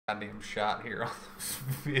goddamn shot here on this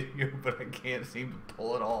video, but I can't seem to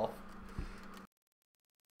pull it off.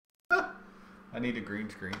 I need a green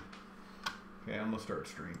screen. Okay, I'm gonna start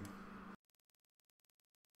streaming.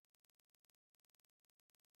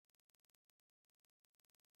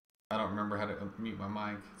 I don't remember how to mute my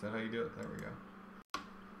mic. Is that how you do it? There we go.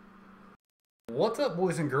 What's up,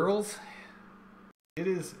 boys and girls? It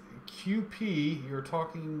is QP. You're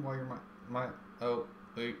talking while you're oh,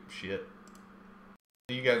 shit.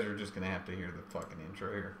 You guys are just gonna have to hear the fucking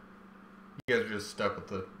intro here. You guys are just stuck with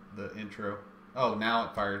the intro. Oh, now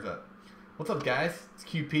it fires up. What's up, guys? It's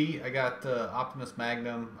QP. I got Optimus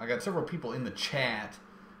Magnum. I got several people in the chat.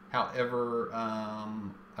 However,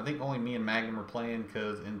 I think only me and Magnum are playing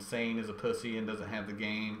because Insane is a pussy and doesn't have the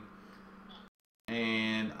game.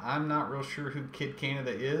 And I'm not real sure who Kid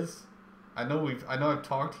Canada is. I know I've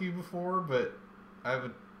talked to you before, but I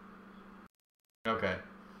haven't. Okay,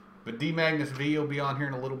 but D Magnus V will be on here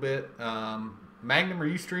in a little bit. Magnum, are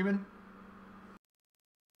you streaming?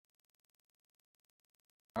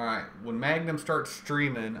 All right. When Magnum starts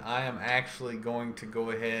streaming, I am actually going to go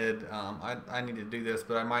ahead. I need to do this,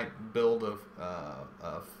 but I might build a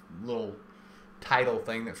little title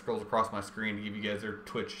thing that scrolls across my screen to give you guys their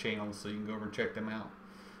Twitch channels so you can go over and check them out.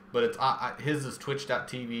 But it's his is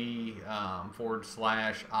twitch.tv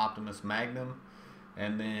 / Optimus Magnum,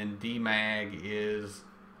 and then DMag is,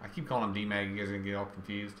 I keep calling him DMag. You guys are gonna get all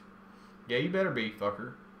confused. Yeah, you better be,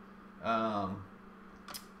 fucker.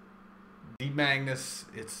 DMagnus,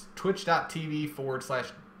 it's twitch.tv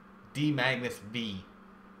 / DMagnusV.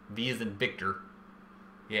 V is in Victor.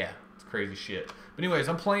 Yeah, it's crazy shit. But anyways,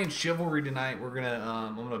 I'm playing Chivalry tonight. We're gonna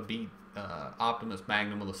I'm gonna beat Optimus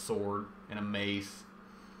Magnum with a sword and a mace,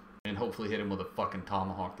 and hopefully hit him with a fucking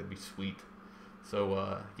tomahawk. That'd be sweet.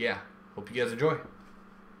 So yeah, hope you guys enjoy.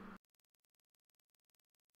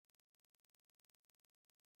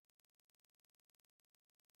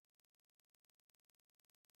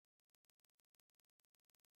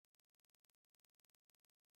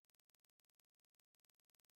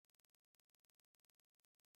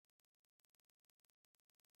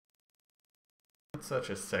 That's such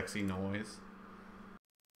a sexy noise.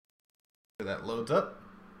 That loads up.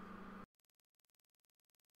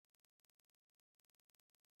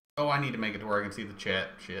 Oh, I need to make it to where I can see the chat.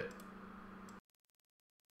 Shit.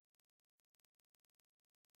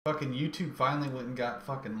 Fucking YouTube finally went and got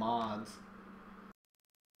fucking mods.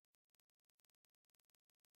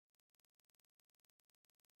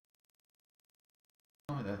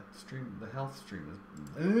 Oh, the health stream is...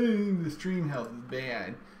 the stream health is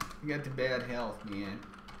bad. You got the bad health, man.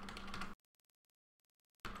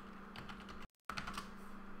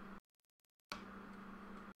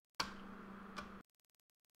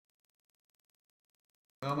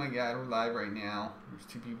 Oh my god, we're live right now. There's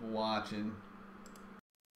 2 people watching.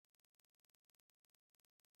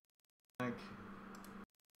 Like,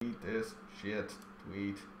 tweet this shit.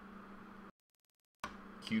 Tweet.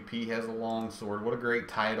 QP has a longsword. What a great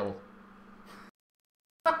title.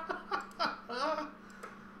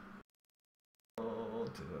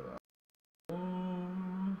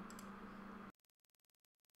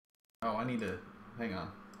 Oh, I need to... Hang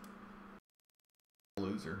on.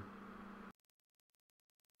 Loser.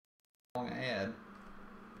 Long ad.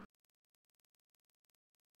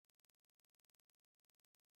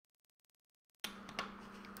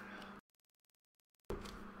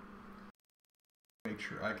 Make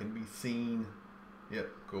sure I can be seen. Yep,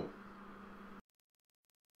 cool.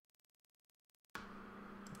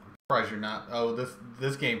 I'm surprised you're not... Oh,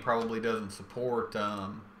 this game probably doesn't support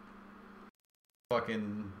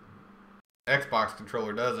fucking Xbox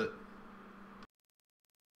controller, does it?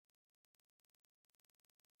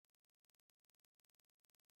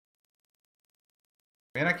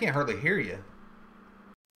 Man, I can't hardly hear you.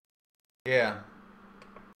 Yeah.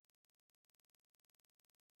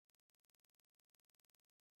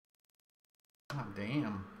 God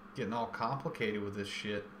damn. Getting all complicated with this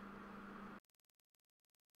shit.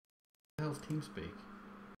 What the hell's TeamSpeak?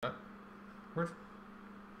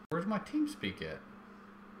 Where's my TeamSpeak at?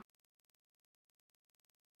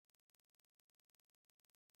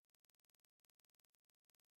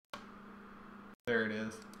 There it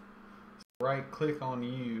is. Right click on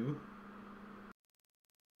you.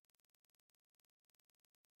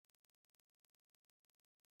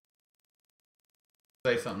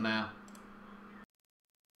 Say something now.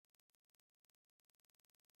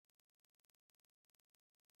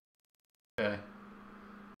 Okay.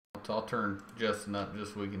 I'll turn Justin up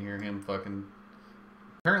just so we can hear him fucking...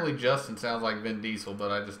 Apparently Justin sounds like Vin Diesel,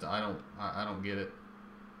 but I don't get it.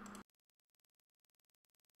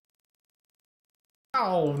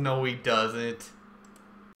 Oh, no he doesn't.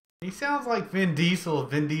 He sounds like Vin Diesel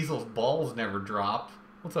if Vin Diesel's balls never dropped.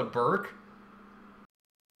 What's up, Burke?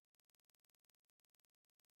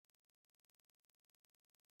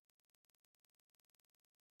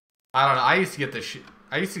 I don't know. I used to get this.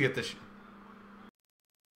 I used to get this.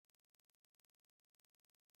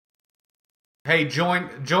 Hey, join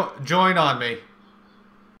on me.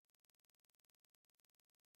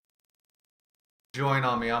 Join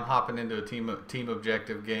on me. I'm hopping into a team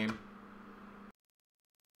objective game.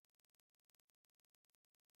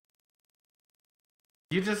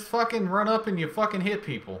 You just fucking run up and you fucking hit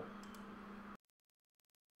people.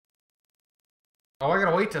 Oh, I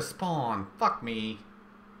gotta wait to spawn. Fuck me.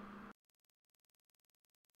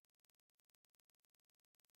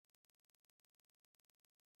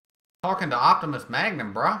 Talking to Optimus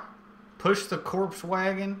Magnum, bruh. Push the corpse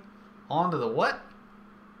wagon onto the what?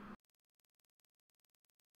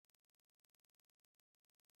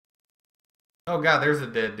 Oh god, there's a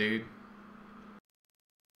dead dude.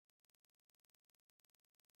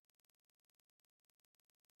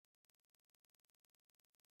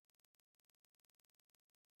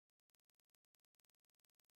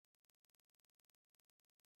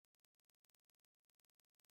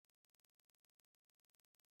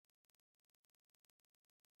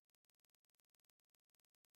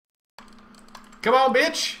 Come on,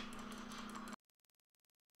 bitch!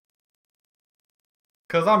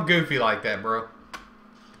 Cause I'm goofy like that, bro.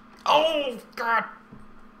 Oh god!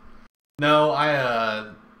 No,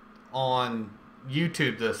 on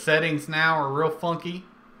YouTube the settings now are real funky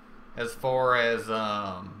as far as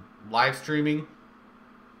live streaming.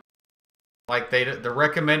 Like the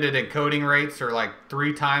recommended encoding rates are like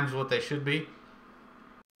 3 times what they should be.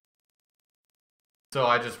 So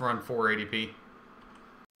I just run 480p.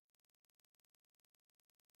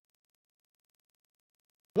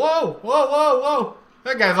 Whoa, whoa, whoa, whoa!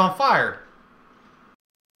 That guy's on fire.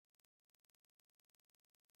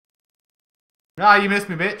 Ah, you missed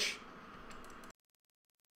me, bitch.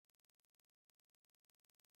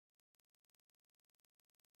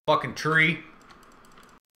 Fucking tree.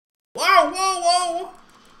 Whoa, whoa, whoa!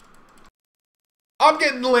 I'm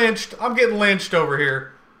getting lynched. I'm getting lynched over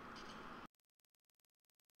here.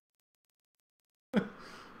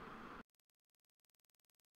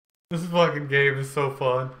 This fucking game is so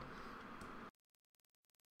fun.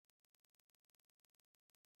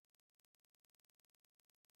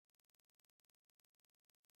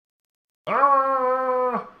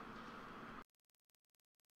 Ah!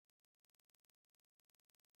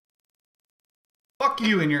 Fuck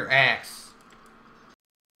you and your axe.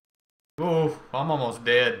 Ooh, I'm almost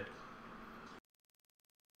dead.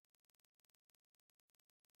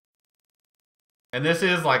 And this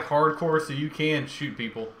is like hardcore, so you can shoot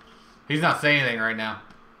people. He's not saying anything right now.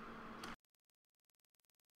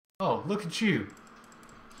 Oh, look at you.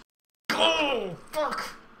 Oh,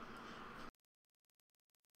 fuck.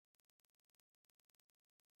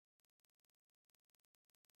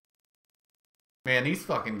 Man, these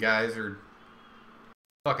fucking guys are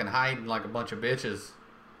fucking hiding like a bunch of bitches.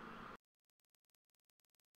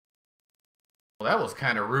 Well, that was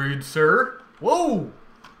kind of rude, sir. Whoa!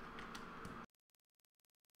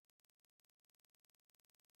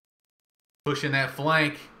 Pushing that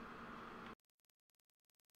flank.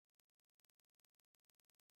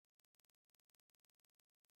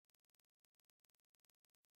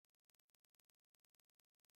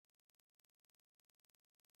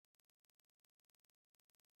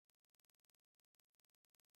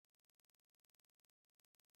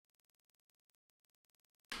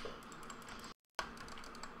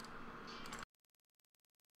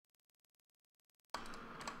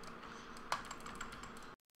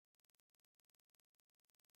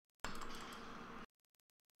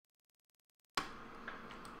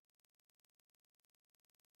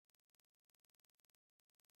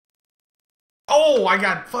 Oh, I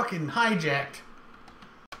got fucking hijacked.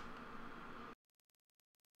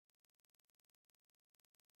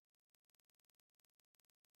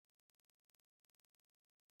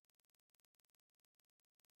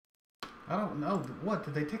 I don't know. What?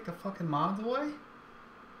 Did they take the fucking mods away?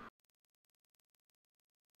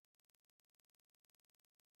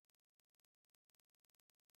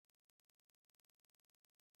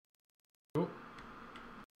 Ooh.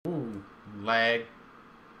 Ooh. Lag.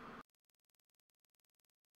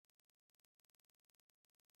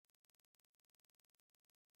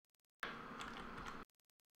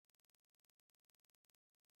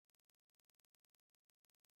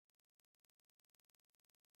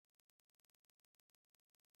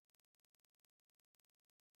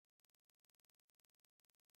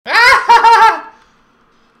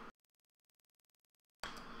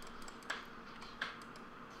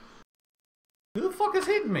 Who the fuck is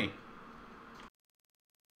hitting me?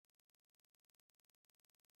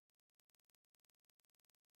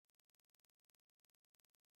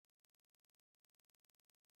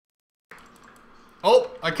 Oh,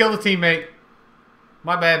 I killed a teammate.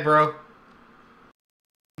 My bad, bro.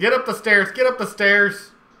 Get up the stairs. Get up the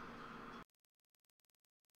stairs.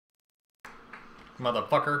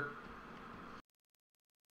 Motherfucker.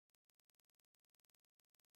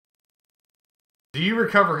 Do you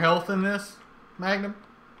recover health in this, Magnum?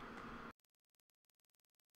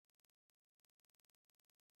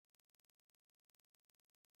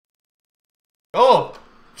 Oh!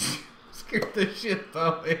 Scared the shit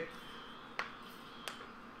out of me.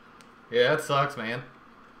 Yeah, that sucks, man.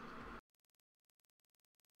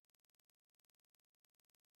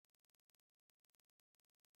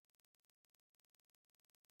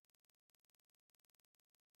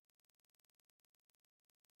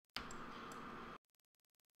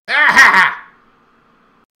 Ah!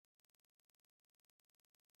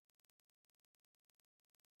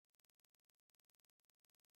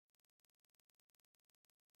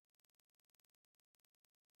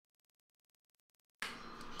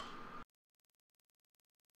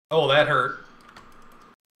 Oh, that hurt.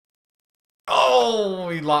 Oh,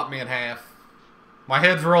 he lopped me in half. My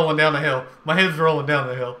head's rolling down the hill. My head's rolling down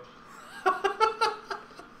the hill. I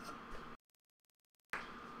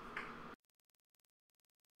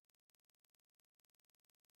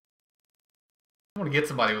want to get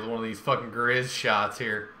somebody with one of these fucking Grizz shots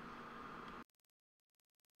here.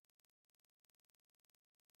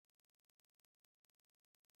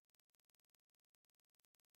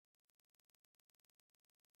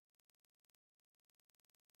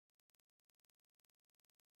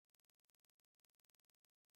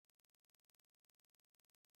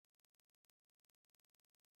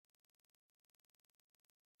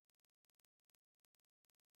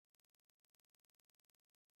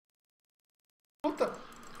 What the?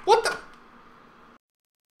 What the?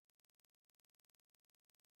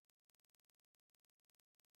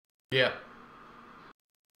 Yeah.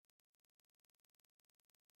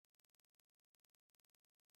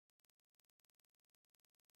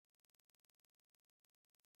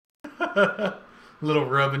 Little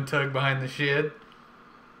rub and tug behind the shed.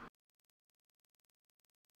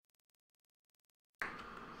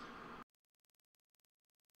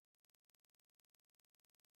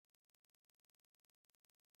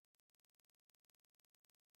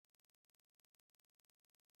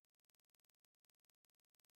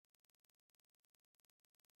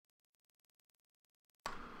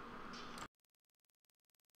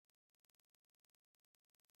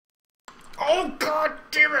 Oh, god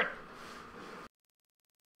damn it!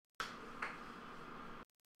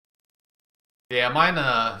 Yeah, mine,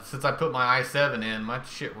 since I put my i7 in, my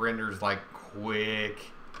shit renders, like, quick.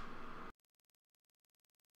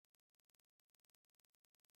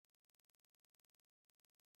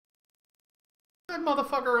 That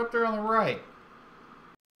motherfucker up there on the right.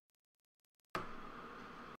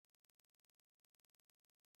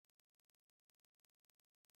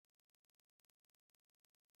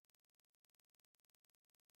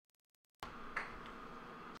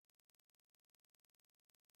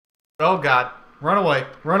 Oh god. Run away.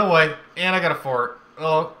 Run away. And I got a fart.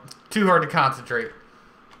 Oh, too hard to concentrate.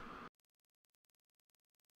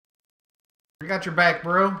 I got your back,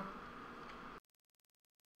 bro.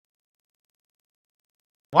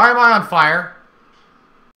 Why am I on fire?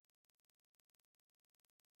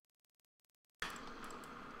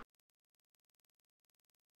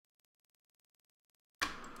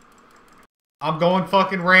 I'm going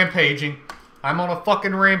fucking rampaging. I'm on a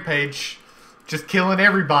fucking rampage. Just killing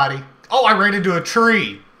everybody. Oh, I ran into a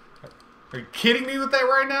tree. Are you kidding me with that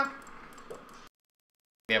right now?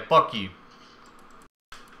 Yeah, fuck you.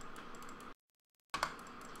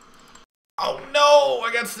 Oh no,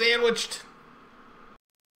 I got sandwiched.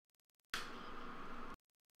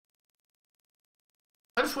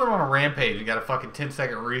 I just went on a rampage and got a fucking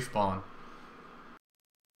 10-second respawn.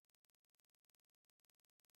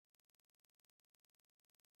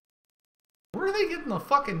 Where are they getting the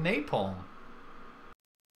fucking napalm?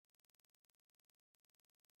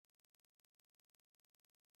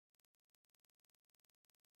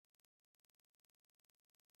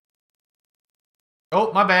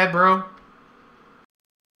 Oh, my bad, bro.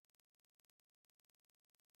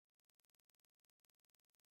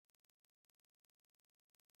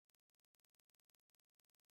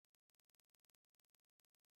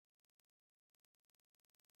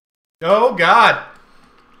 Oh, God.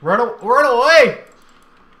 Run away.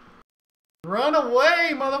 Run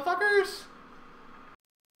away, motherfuckers.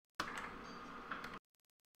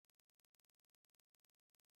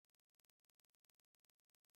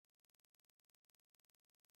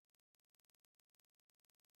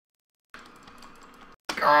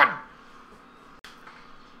 God!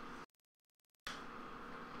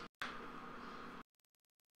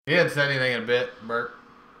 He hadn't said anything in a bit, Bert.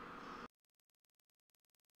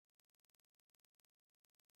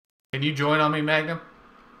 Can you join on me, Magnum?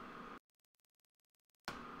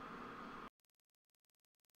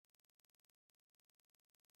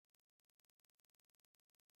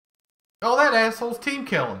 Oh, that asshole's team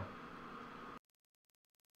killing.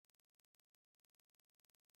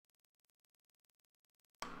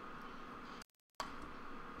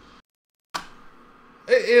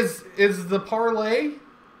 Is the parlay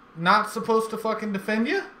not supposed to fucking defend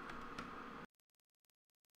you?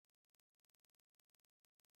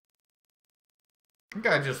 That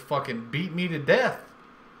guy just fucking beat me to death.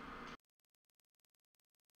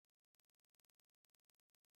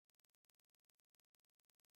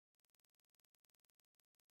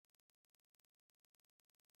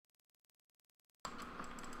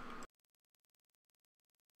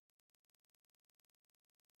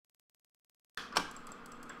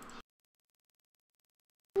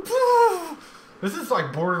 This is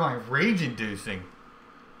like borderline rage-inducing.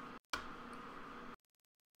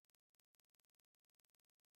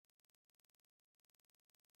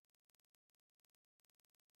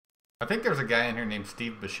 I think there's a guy in here named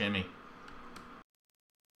Steve Buscemi.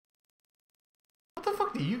 What the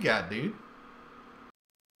fuck do you got, dude?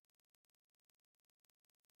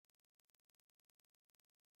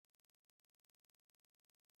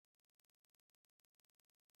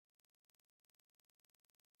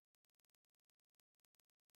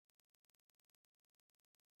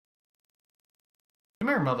 Come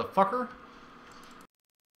here, motherfucker.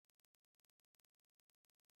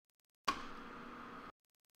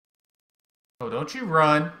 Oh, don't you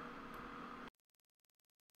run.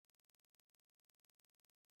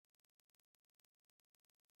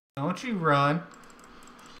 Don't you run.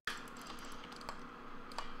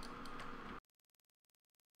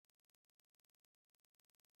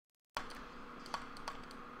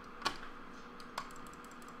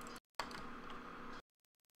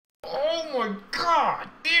 Oh my god,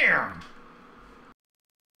 damn.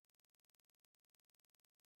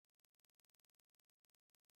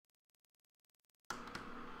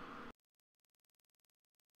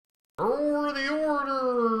 Over the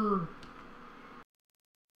order.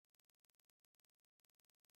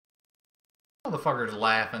 Motherfucker's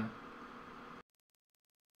laughing.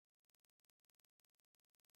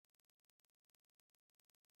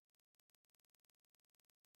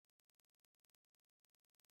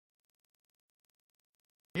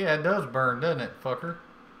 Yeah, it does burn, doesn't it, fucker?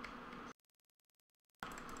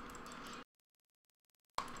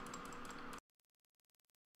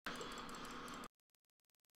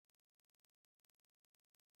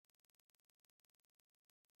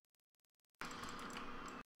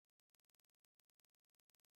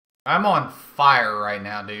 I'm on fire right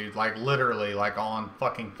now, dude. Like, literally, like, on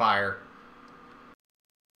fucking fire.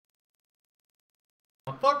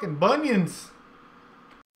 My fucking bunions.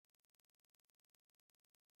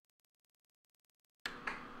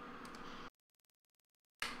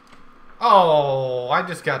 Oh, I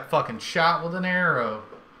just got fucking shot with an arrow.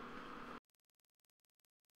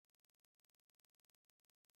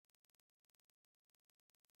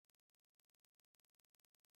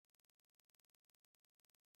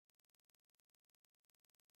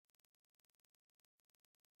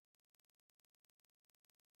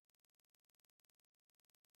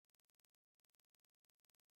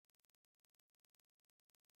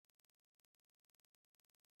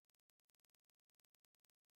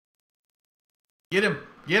 Get him!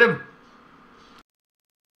 Get him!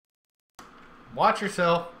 Watch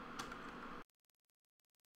yourself.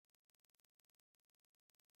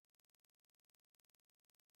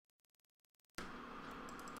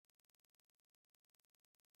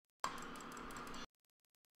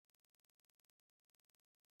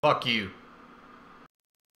 Fuck you.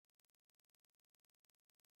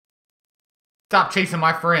 Stop chasing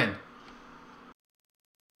my friend.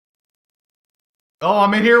 Oh,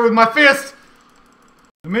 I'm in here with my fist.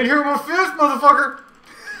 I'm in here with my fist, motherfucker.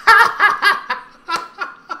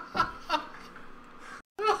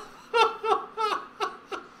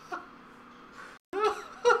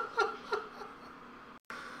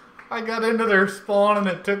 I got into their spawn and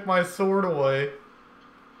it took my sword away.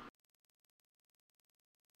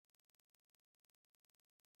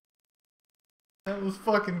 That was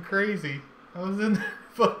fucking crazy. I was in there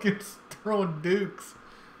fucking throwing dukes.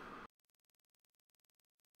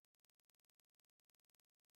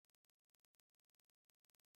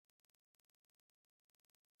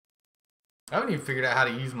 I haven't even figured out how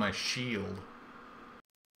to use my shield.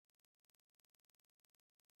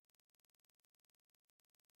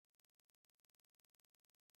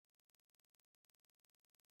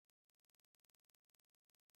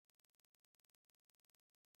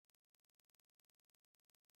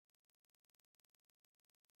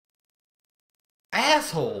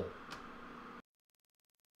 Asshole.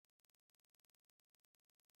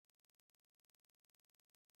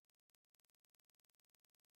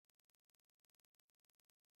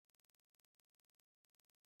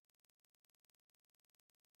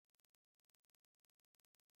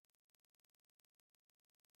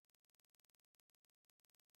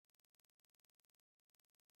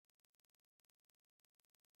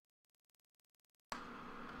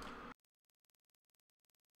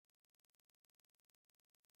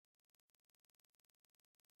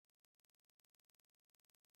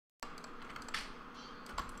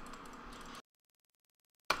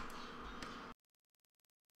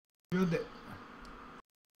 Good.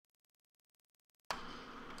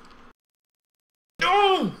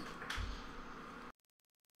 No!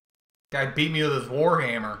 Guy beat me with his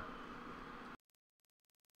warhammer.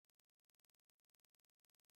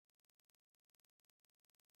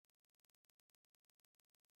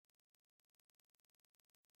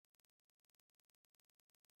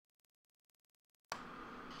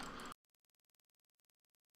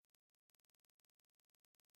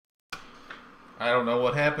 I don't know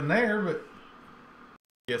what happened there, but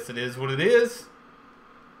guess it is what it is.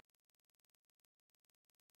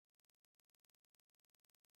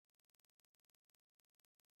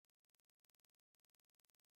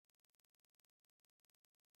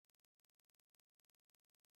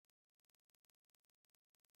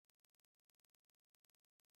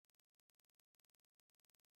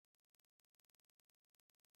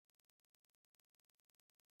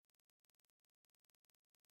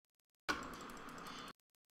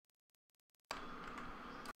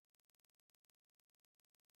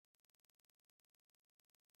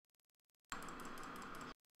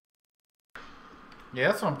 Yeah,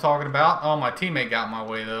 that's what I'm talking about. Oh, my teammate got in my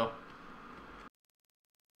way, though.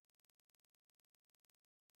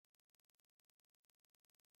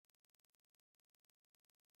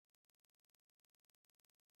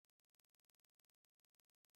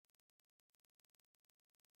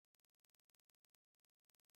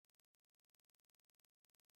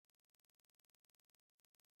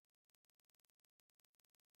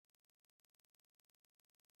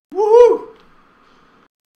 Woohoo!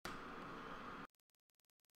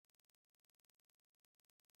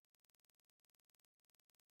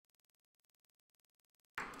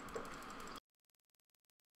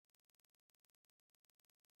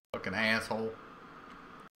 Fucking asshole.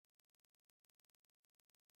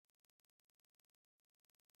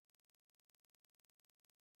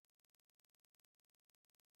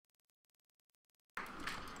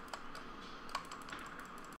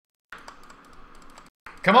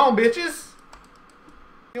 Come on, bitches.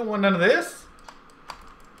 You don't want none of this?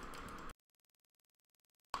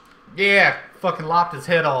 Yeah, fucking lopped his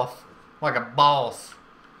head off like a boss.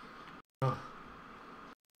 Ugh.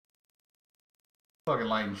 Fucking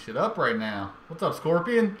lighting shit up right now. What's up,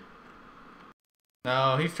 Scorpion?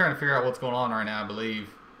 No, he's trying to figure out what's going on right now, I believe.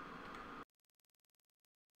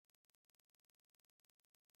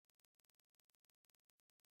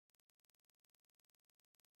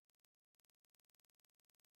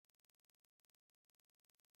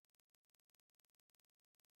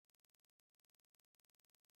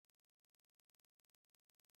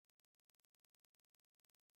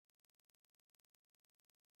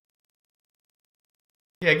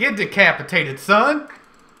 Yeah, get decapitated, son.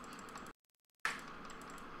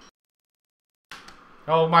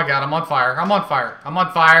 Oh my god, I'm on fire. I'm on fire. I'm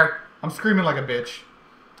on fire. I'm screaming like a bitch.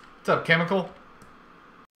 What's up, Chemical?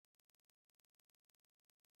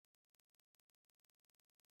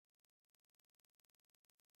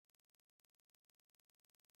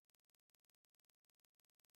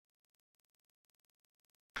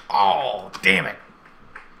 Oh, damn it.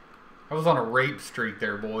 I was on a rape streak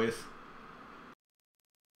there, boys.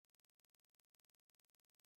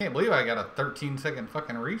 Can't believe I got a 13-second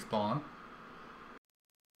fucking respawn.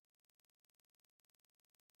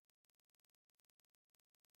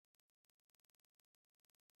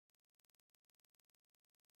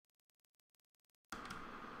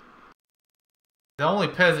 The only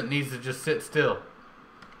peasant needs to just sit still.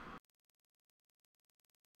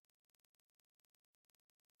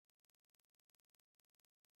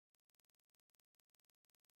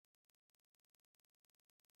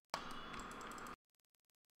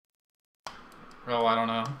 Oh, I don't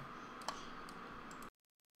know.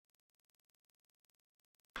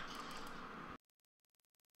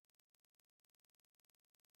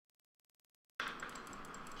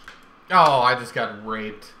 Oh, I just got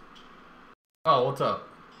raped. Oh, what's up?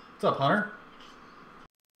 What's up, Hunter?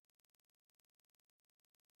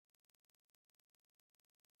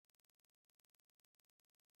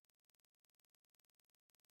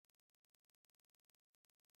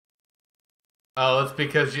 Oh, it's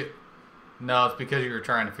because you... No, it's because you were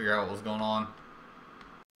trying to figure out what was going on.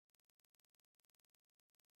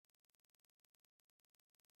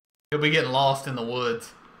 You'll be getting lost in the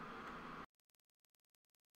woods.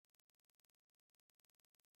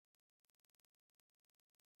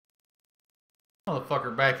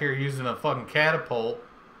 Motherfucker back here using a fucking catapult.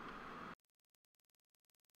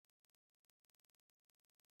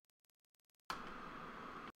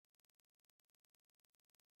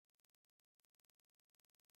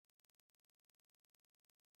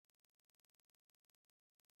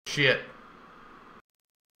 Shit.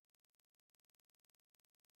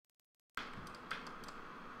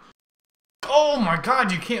 Oh my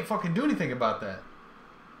god, you can't fucking do anything about that.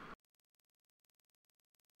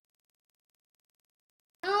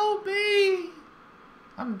 Help me!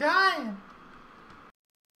 I'm dying.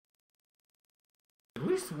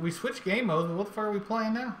 We switched game modes, but what the fuck are we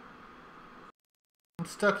playing now? I'm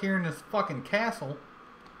stuck here in this fucking castle.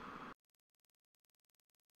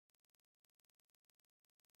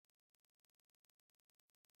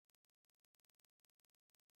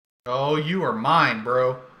 Oh, you are mine,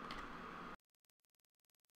 bro.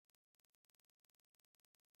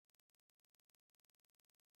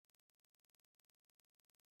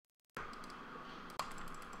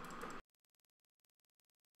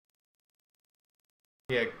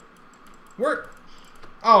 Yeah. Where?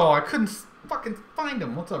 Oh, I couldn't fucking find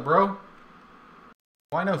him. What's up, bro?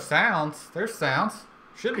 Why no sounds? There's sounds.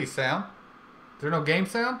 Should be sound. Is there no game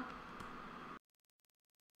sound?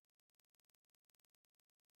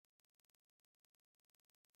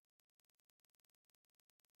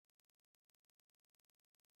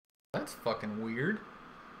 That's fucking weird.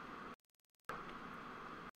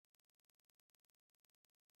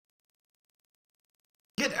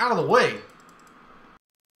 Get out of the way.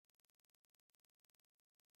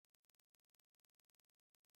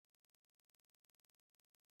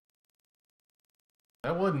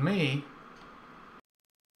 That wasn't me.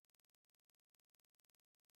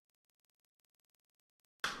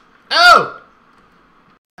 Oh!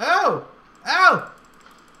 Oh! Oh!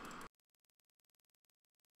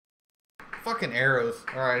 Fucking arrows.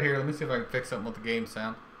 Alright, here, let me see if I can fix something with the game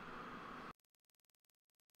sound.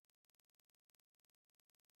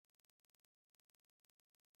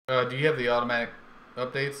 Do you have the automatic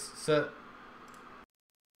updates set?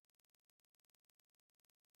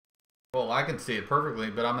 Well, I can see it perfectly,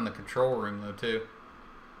 but I'm in the control room though too.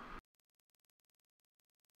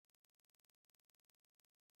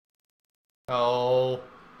 Oh,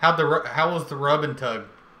 how was the rub and tug?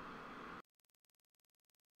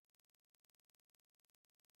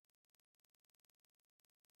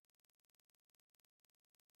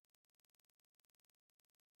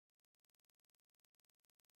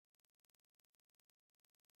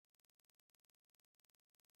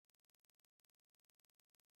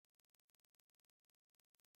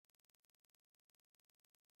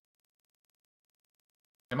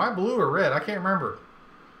 Am I blue or red? I can't remember.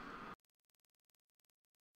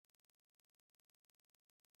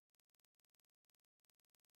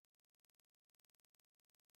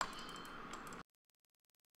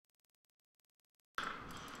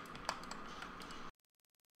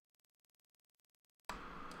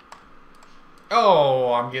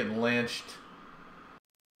 Oh, I'm getting lynched.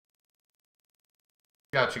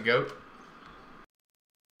 Gotcha, goat.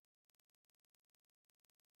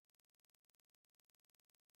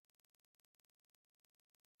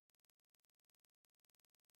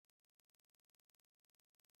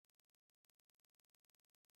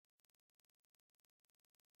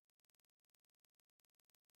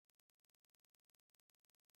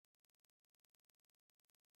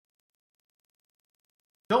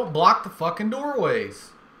 Don't block the fucking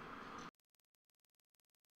doorways.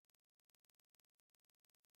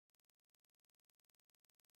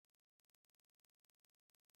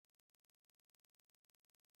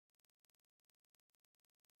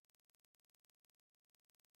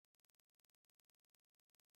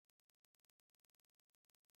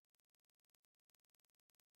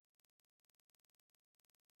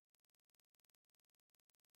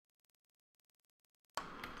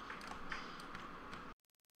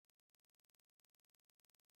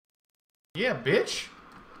 Yeah, bitch.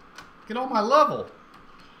 Get on my level.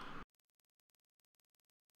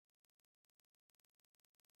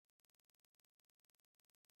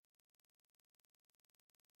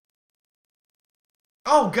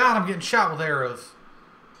 Oh god, I'm getting shot with arrows.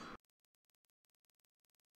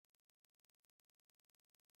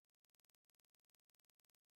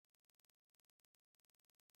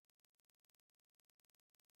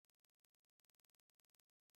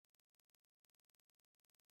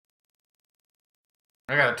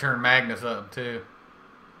 I gotta turn Magnus up too.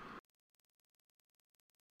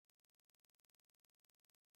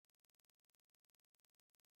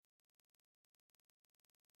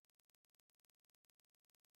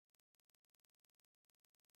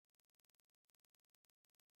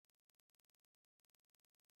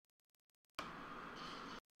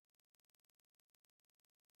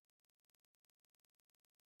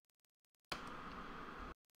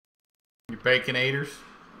 You baconators.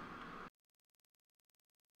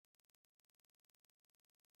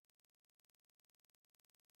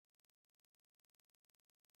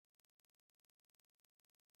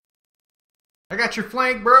 I got your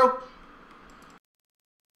flank, bro.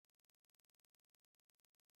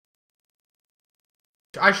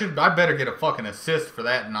 I better get a fucking assist for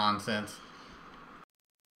that nonsense.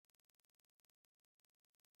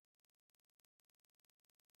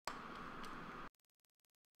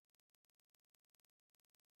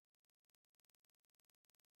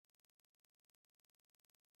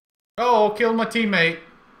 Oh, killed my teammate.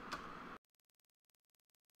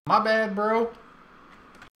 My bad, bro.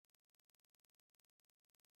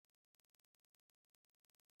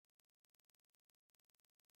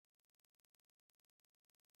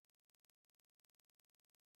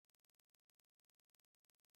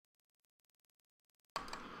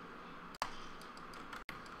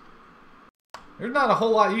 There's not a whole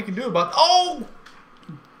lot you can do about... Oh!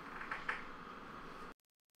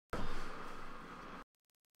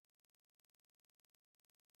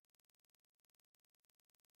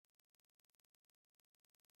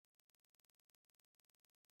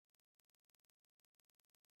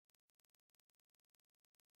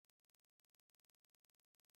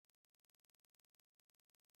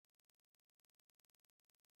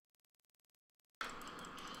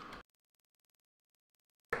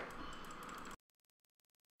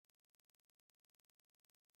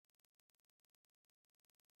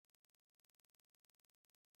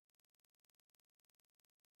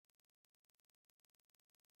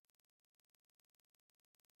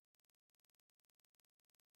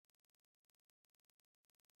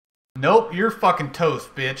 Nope, you're fucking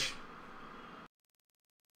toast, bitch.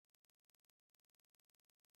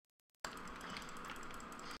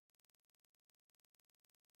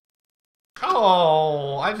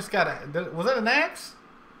 Oh, I just got a... Was that an axe?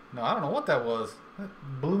 No, I don't know what that was. That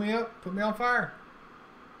blew me up, put me on fire.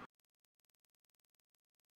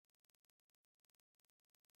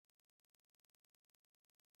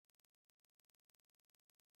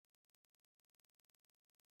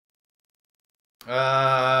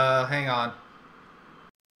 Hang on.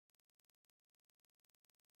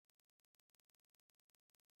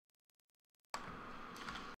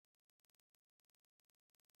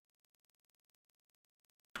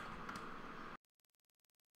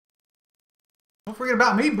 Don't forget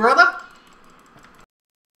about me, brother.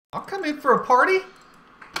 I'll come in for a party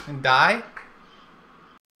and die.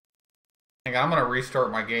 Hang on, I'm gonna restart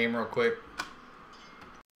my game real quick.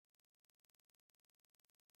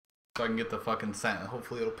 So I can get the fucking sound.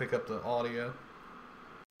 Hopefully it'll pick up the audio.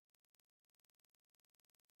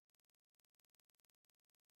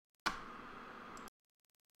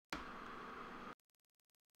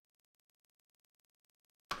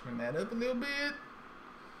 Turn that up a little bit.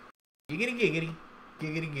 Giggity giggity.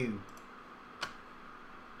 Giggity goo.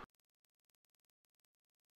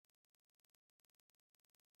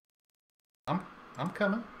 I'm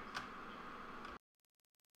coming.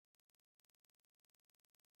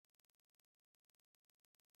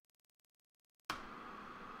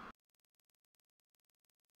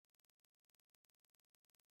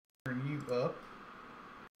 Turn you up.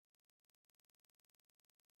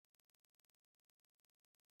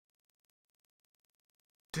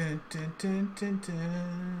 Dun, dun, dun, dun,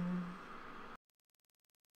 dun.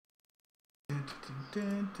 Dun, dun,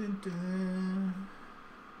 dun, dun, dun.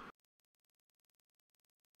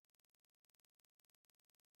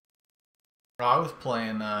 I was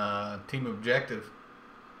playing Team Objective.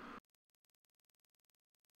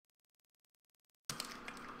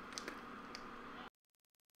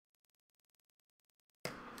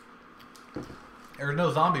 There's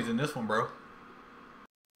no zombies in this one, bro.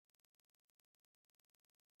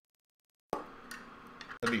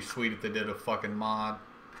 That'd be sweet if they did a fucking mod.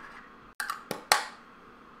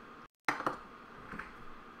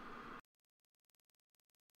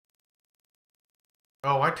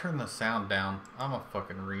 Oh, I turned the sound down. I'm a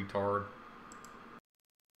fucking retard.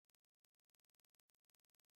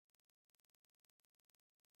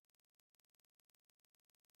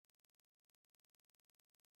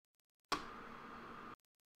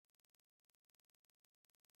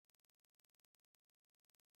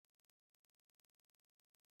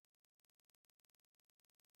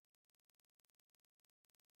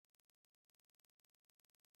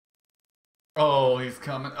 Oh, he's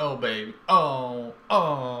coming. Oh, baby. Oh,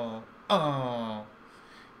 oh, oh.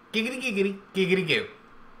 Giggity, giggity, giggity, goo.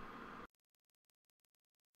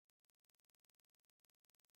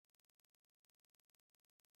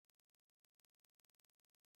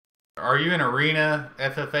 Are you in Arena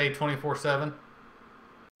FFA 24/7?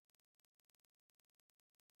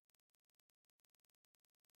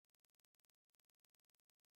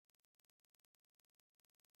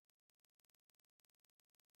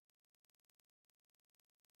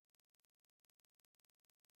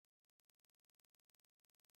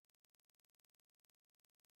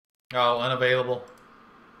 Oh, unavailable.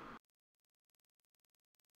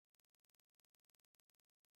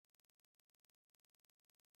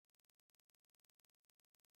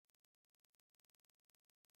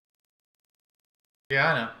 Yeah,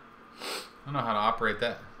 I know. I know how to operate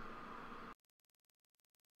that.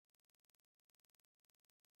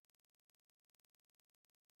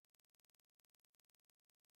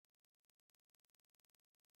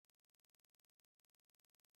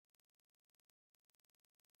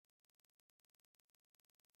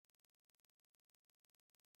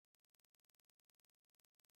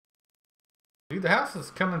 Dude, the house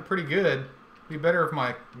is coming pretty good. Be better if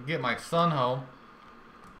I get my son home.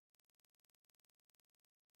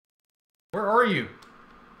 Where are you?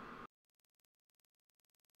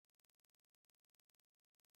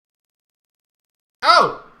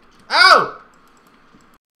 Oh! Oh!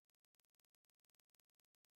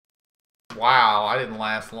 Wow, I didn't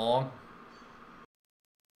last long.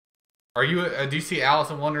 Are you? Do you see Alice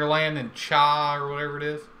in Wonderland and Cha or whatever it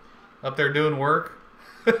is up there doing work?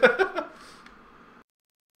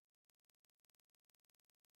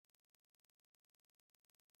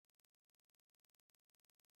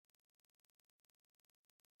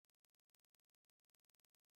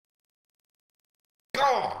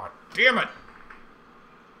 God damn it!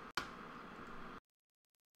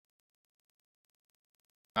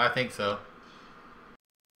 I think so.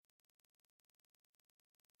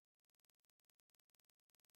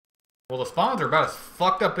 Well, the spawns are about as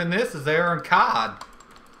fucked up in this as they are in COD.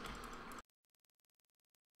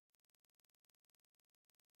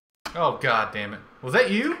 Oh, god damn it. Was that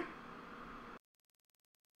you?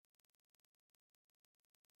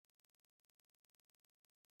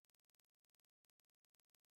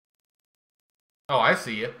 Oh, I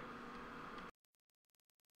see you.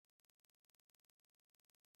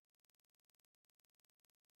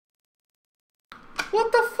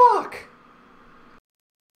 What the fuck?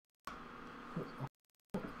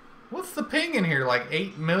 What's the ping in here? Like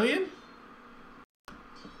 8 million?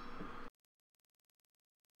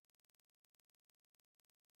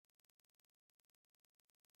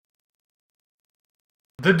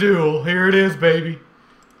 The duel. Here it is, baby.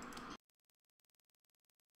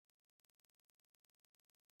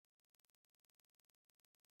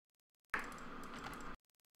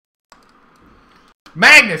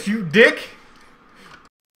 Magnus, you dick!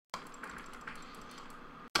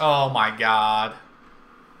 Oh my god.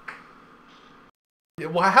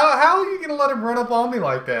 How are you gonna let him run up on me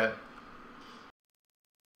like that?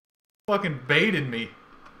 Fucking baited me.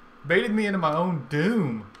 Baited me into my own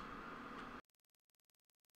doom.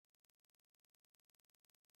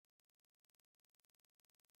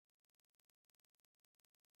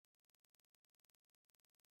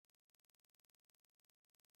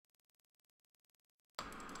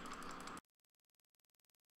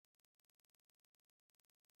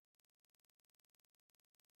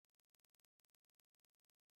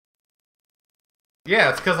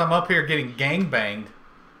 Yeah, it's because I'm up here getting gangbanged.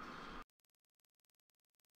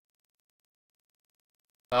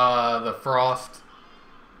 The frost.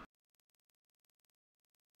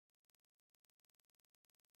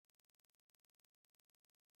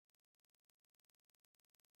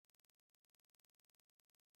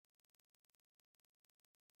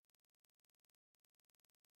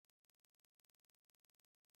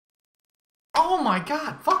 Oh my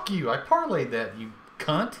god, fuck you. I parlayed that, you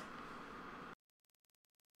cunt.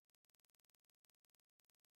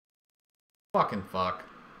 Fucking fuck.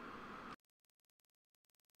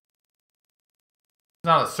 It's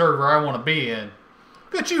not a server I want to be in.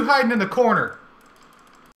 Look at you hiding in the corner.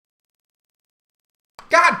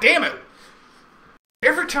 God damn it.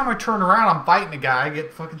 Every time I turn around, I'm fighting a guy, I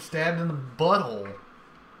get fucking stabbed in the butthole.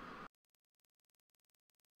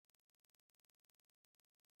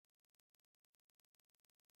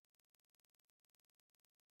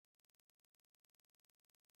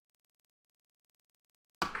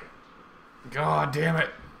 God damn it.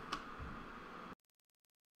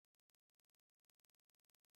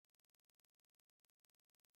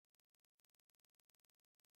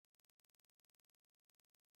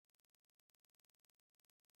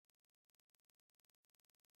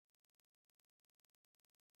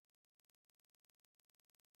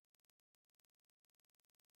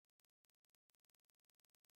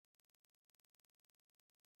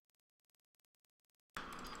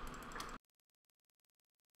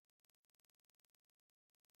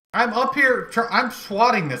 I'm up here, I'm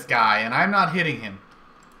swatting this guy, and I'm not hitting him.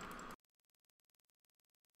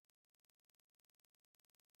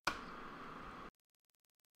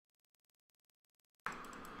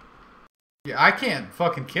 Yeah, I can't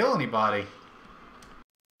fucking kill anybody.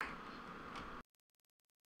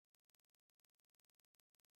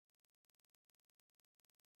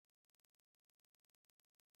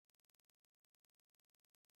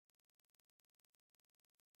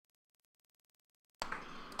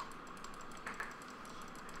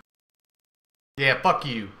 Yeah, fuck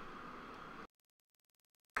you.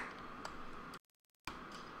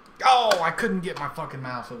 Oh, I couldn't get my fucking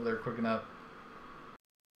mouse over there quick enough.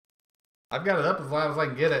 I've got it up as loud as I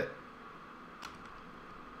can get it.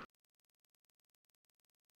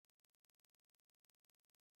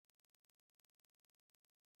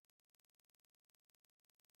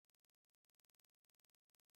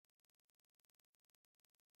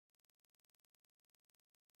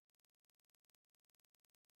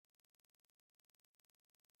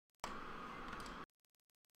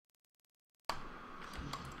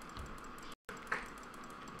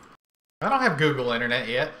 I don't have Google Internet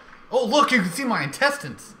yet. Oh, look, you can see my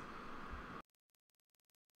intestines.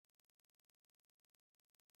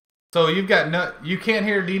 So you've got no, you can't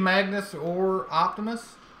hear D Magnus or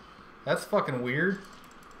Optimus? That's fucking weird.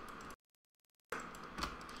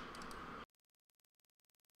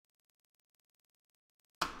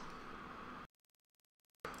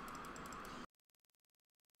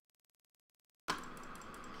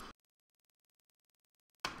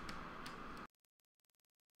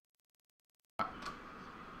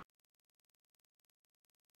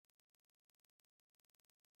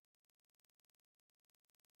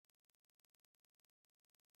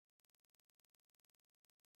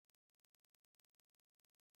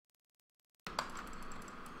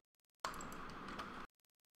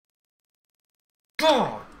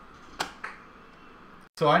 God.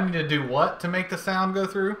 So I need to do what to make the sound go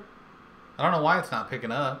through? I don't know why it's not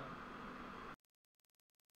picking up.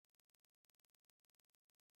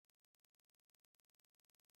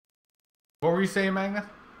 What were you saying, Magnus?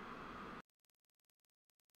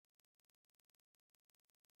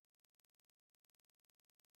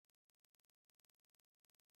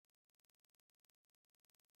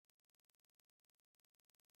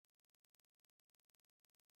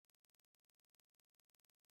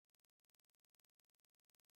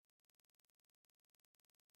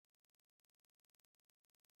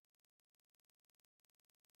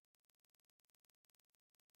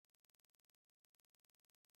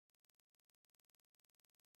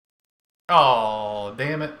 Oh,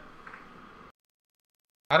 damn it.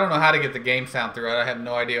 I don't know how to get the game sound through it. I have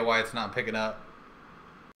no idea why it's not picking up.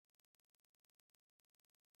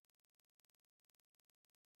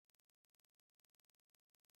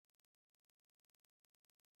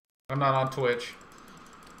 I'm not on Twitch.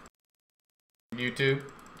 YouTube.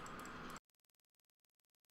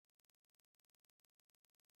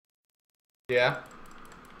 Yeah.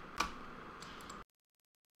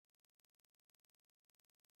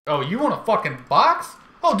 Oh, you want a fucking box?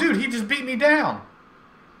 Oh, dude, he just beat me down.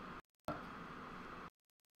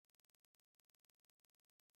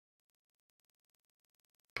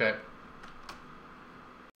 Okay.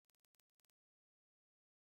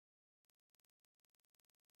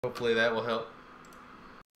 Hopefully that will help.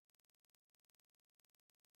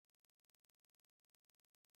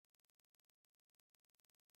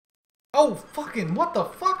 Oh, fucking, what the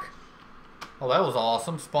fuck? Oh, that was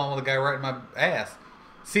awesome. Spawn with a guy right in my ass.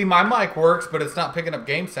 See, my mic works, but it's not picking up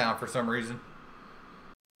game sound for some reason.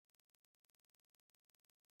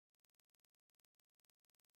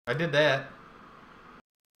 I did that.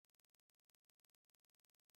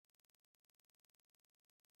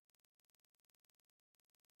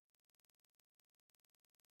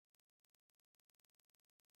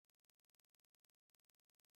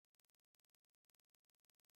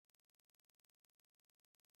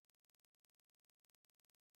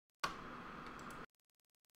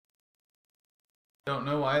 Don't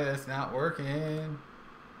know why that's not working.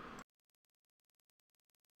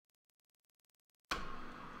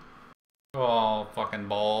 Oh, fucking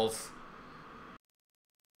balls.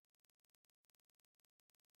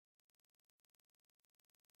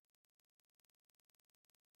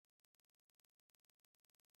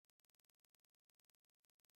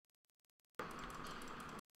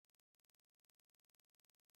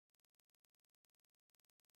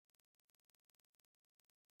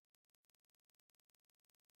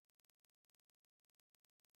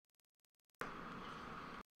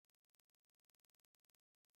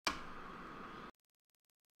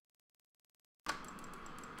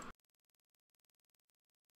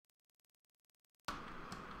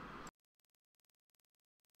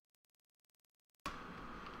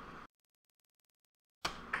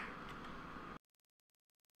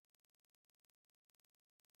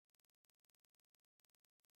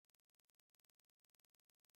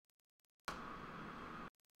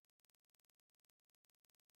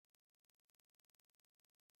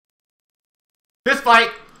 Fist fight!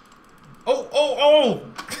 Oh, oh, oh!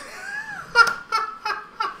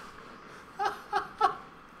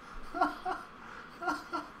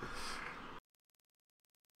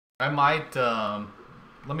 I might,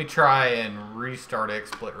 let me try and restart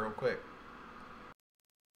XSplit real quick.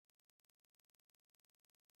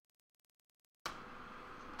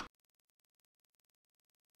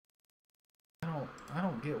 I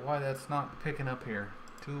don't get why that's not picking up here.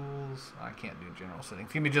 Tools, I can't do general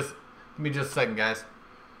settings. Give me just a second, guys.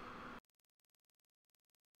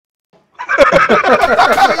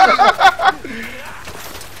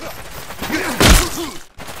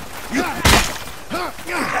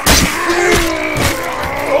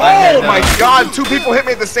 Oh my god, 2 people hit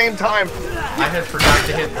me at the same time. I had forgot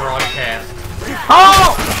to hit broadcast.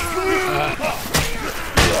 Oh!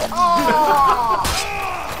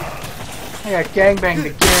 I got gangbanged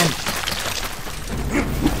again.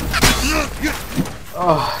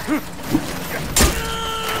 Oh.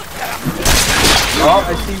 Oh,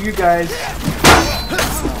 I see you guys.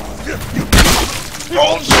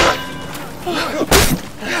 Oh shit!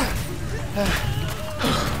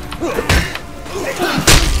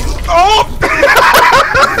 Oh!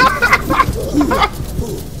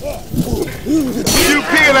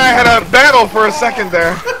 QP and I had a battle for a second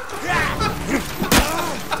there.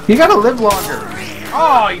 You gotta live longer.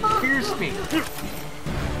 Oh, he pierced me.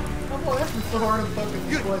 I'm laughing so hard I'm fucking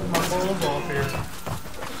sweating my balls off here.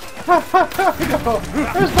 No,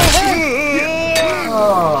 there's my head.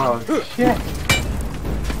 Oh, shit.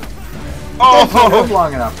 Oh! Don't live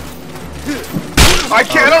long enough. I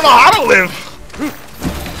can't, I don't know how to live.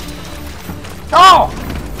 Oh!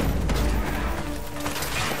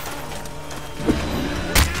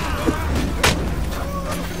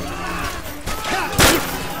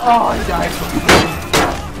 Oh, I died from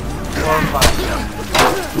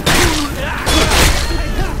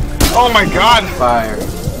Oh my god! fire.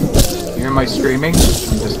 You hear my screaming?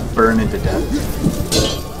 I'm just burning to death.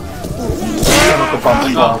 Chemical bomb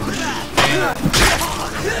involved.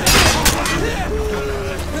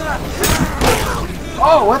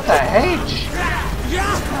 Oh, what the H?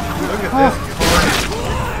 Look at this carnage.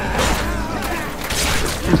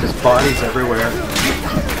 There's just bodies everywhere.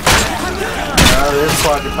 Oh, this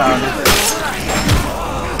squad you found it.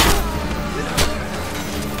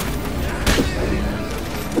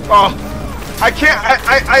 Oh, I can't,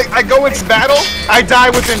 I go into battle, I die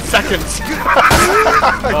within seconds.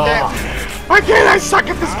 I can't, I suck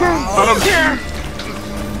at this game. I don't care.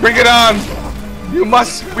 Bring it on. We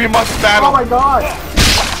must battle. Oh my god!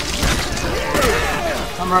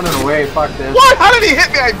 I'm running away, fuck this. What? How did he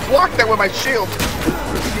hit me? I blocked that with my shield.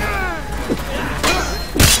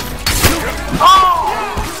 Oh!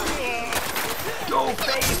 Go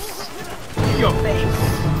face! Your face!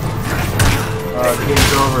 The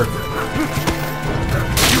game's over.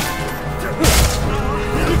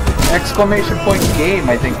 Exclamation point game,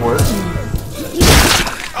 I think works.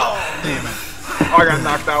 Oh, damn it. Oh, I got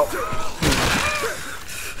knocked out.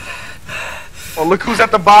 Well, look who's at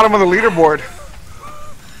the bottom of the leaderboard.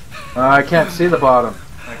 I can't see the bottom.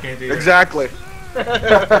 I can't do it. Exactly.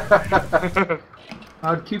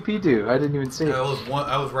 How'd QP do? I didn't even see it. I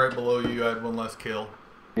was right below you. I had one less kill.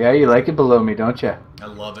 Yeah, you like it below me, don't you? I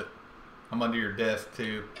love it. I'm under your desk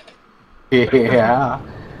too. Yeah.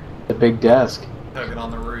 The big desk. Tugging on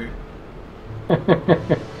the root.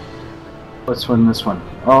 Let's win this one.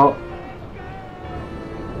 Oh.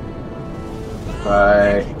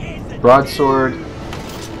 By broadsword.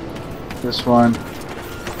 This one.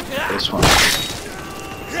 This one.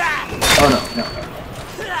 Oh no, no.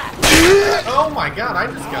 Oh my god, I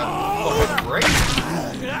just got fucking raped. I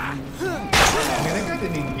mean, that guy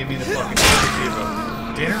didn't even give me the fucking opportunity of a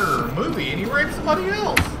dinner or a movie, and he raped somebody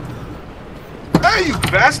else. Hey, you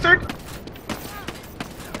bastard!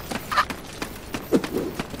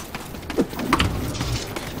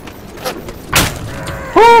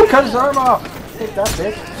 Woo! Cut his arm off! Take that,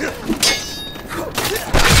 bitch.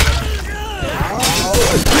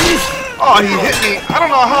 Oh, he hit me. I don't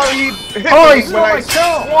know how he hit me He when stole I my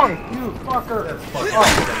kill! swung. You fucker! That's fucking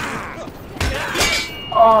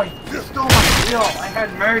Oh, he stole my kill! I had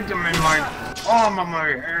Magnum in my palm of my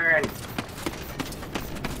hand.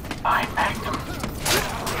 I Magnum.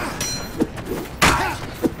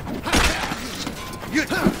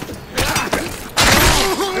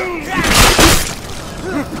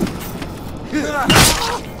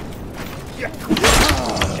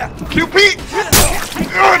 QP!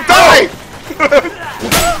 Die!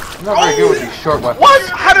 I'm not very good with these short weapons. What?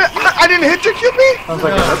 How did I didn't hit your QP? Sounds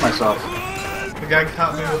like I hurt myself. The guy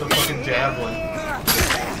caught me with a fucking javelin.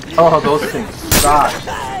 Oh, those things suck.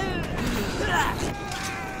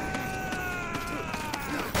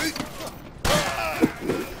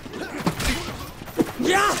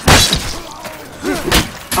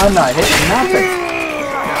 I'm not hitting nothing.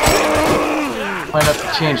 Might have to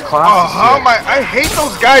change classes. Oh, how am I hate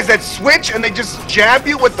those guys that switch and they just jab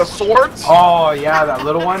you with the swords. Oh yeah, that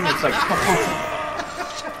little one. It's like.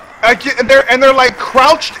 And they're like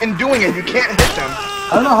crouched and doing it. You can't hit them. I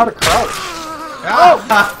don't know how to crouch.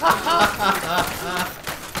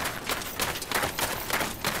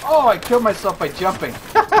 Oh, I killed myself by jumping.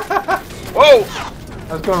 Whoa!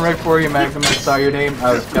 I was going right for you, Magnum. I saw your name.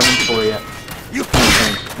 I was coming for you.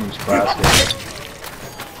 Change class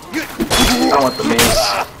here. I want the mace.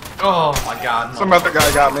 Oh my god. Some other guy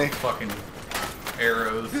got me. Fucking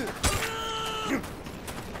arrows.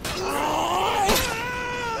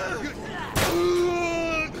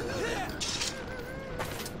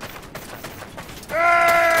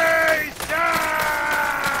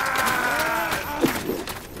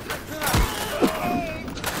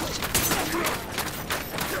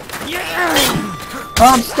 Oh,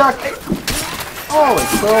 I'm stuck. Holy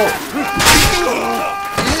crow.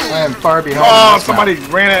 I am far behind. Oh, somebody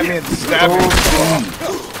ran at me and stabbed me.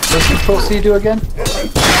 What's Control C do again?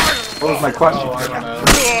 What was my question? Oh, I don't know.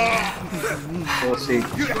 Control C.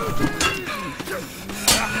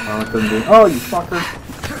 Oh, you fucker.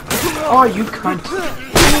 Oh, you cunt.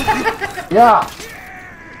 Yeah.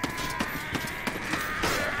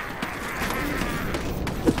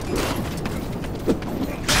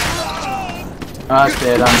 That's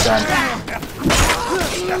it, I'm done.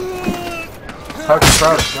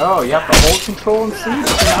 Crouch. Oh, you have to hold control and see,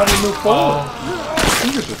 but then how do you move forward?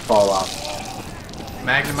 Fingers would fall off.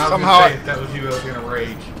 Magnum, I was Somehow gonna say if that was you, I was gonna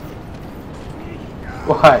rage.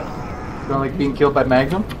 Why? You don't like being killed by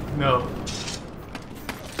Magnum? No.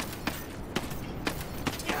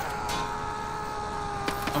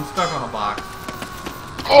 I'm stuck on a box.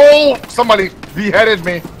 Oh, somebody beheaded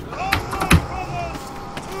me.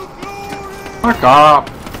 Fuck off!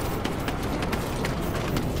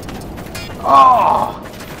 Oh!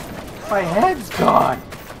 My head's gone!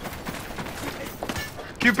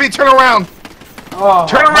 QP, turn around! Oh,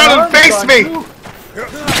 Turn around and face me! Did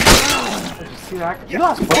you see that? You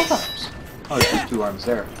lost both arms. Oh, there's just 2 arms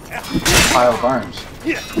there. Pile of arms.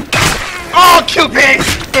 Oh, QP!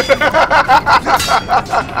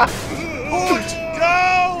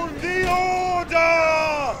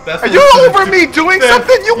 That's Are you over me doing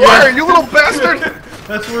something? You were, you little bastard!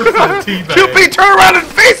 That's worse than a teabag. QP, turn around and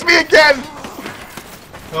face me again!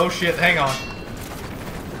 Oh shit, hang on.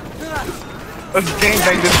 Let's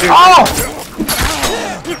gangbang this dude. Oh!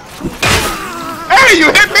 Hey, you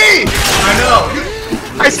hit me! I know!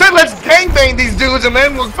 I said let's gangbang these dudes and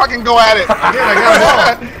then we'll fucking go at it. I did, I got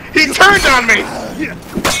them all. He turned on me!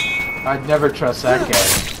 I'd never trust that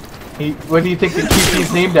guy. What do you think the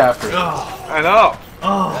QP's named after? Oh. I know.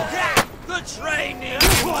 Oh. The training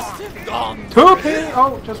was gone. 2 piece!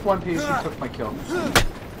 Oh, just 1 piece. He took my kill.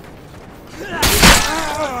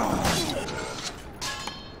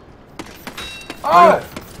 Oh!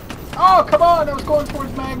 Oh, come on! I was going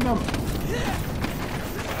towards Magnum.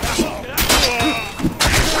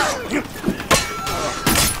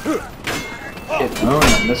 Getting owned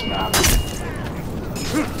on this map.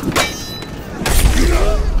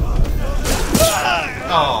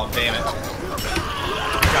 Oh, damn it. I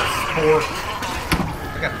got sport.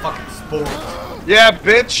 I got fucking sport. Yeah,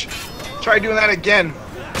 bitch. Try doing that again.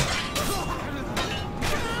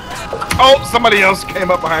 Oh, somebody else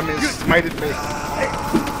came up behind me and smited me.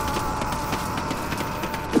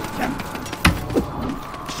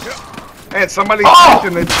 And somebody typed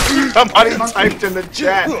in the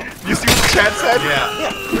chat. You see what the chat said? Yeah.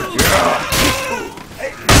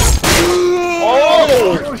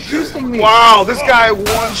 Oh! Oh, shooting me. Wow, this guy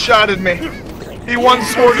one-shotted me. He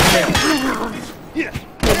one-sworded me.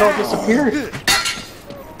 They don't disappear.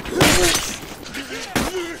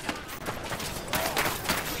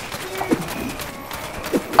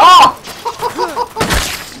 Oh!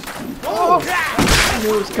 Oh! I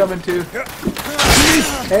knew it was coming too.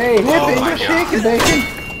 Hey, hit me! You're shaking, bacon!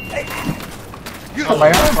 Got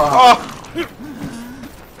my arm off. Oh,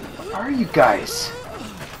 Where are you guys?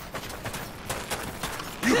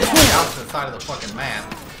 On the opposite side of the fucking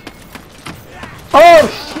map. Oh,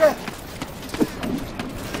 shit!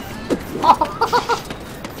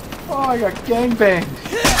 Oh, I got gangbanged.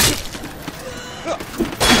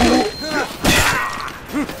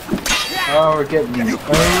 Oh, we're getting owned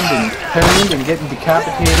and pwned and getting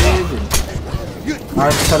decapitated and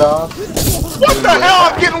arms cut off. what the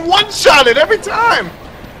hell? I'm getting one-shotted every time.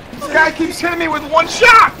 This guy keeps hitting me with one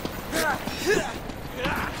shot.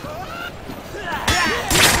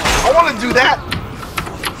 I want to do that.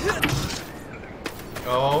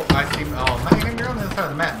 Oh, I see. Oh, Magnum, you're on the other side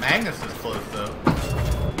of the map. Magnus is close, though.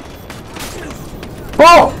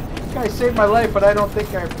 Oh! guy saved my life, but I don't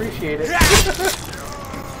think I appreciate it.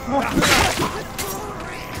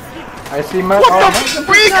 I see my. What the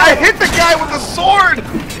freak? I hit the guy with the sword,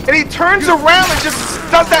 and he turns around and just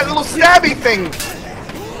does that little stabby thing.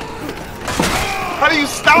 How do you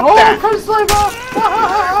stop that?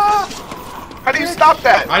 How do you stop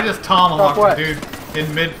that? I just tomahawked the dude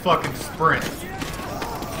in mid fucking sprint.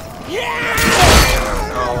 Yeah!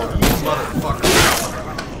 Oh, you motherfucker.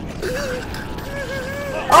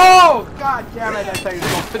 Oh, god damn it, I thought you were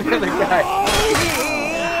going for the other guy.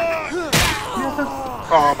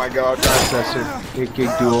 Oh my god. Processor, 8 gig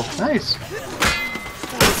duel. Nice.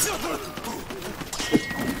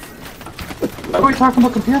 Why are we talking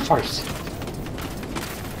about computer parts?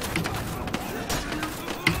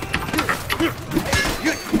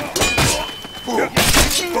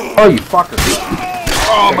 Oh, you fucker.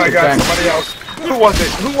 Oh my god, somebody else. Who was it?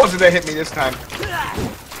 Who was it that hit me this time?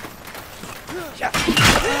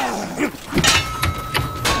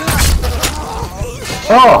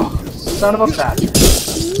 Oh, son of a bastard.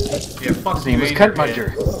 Yeah, fuck His name was Cunt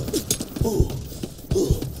Muncher.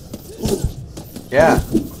 Yeah.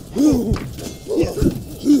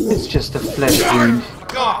 It's just a flesh wound.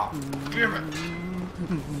 God damn it.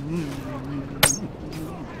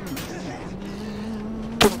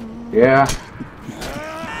 Yeah.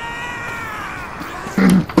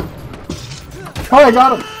 Oh, I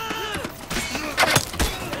got him!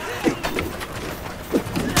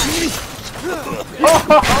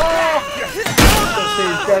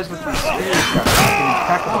 These guys with these spears got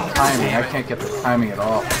impeccable timing. I can't get the timing at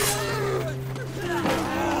all.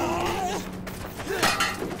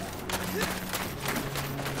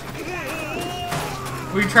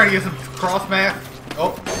 We trying to get some cross map.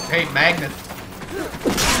 Oh, hey, Magnus.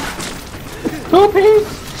 2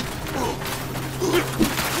 piece!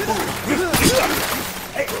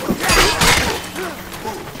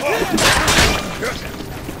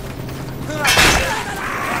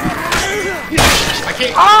 I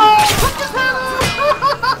can't. Oh!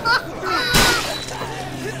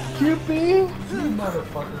 QP? You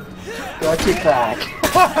motherfucker. Got you back.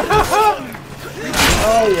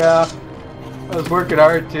 Oh yeah. I was working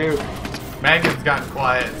hard too. Magnus got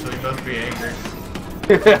quiet, so he must be angry.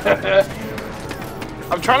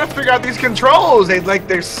 I'm trying to figure out these controls. They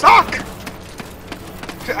suck.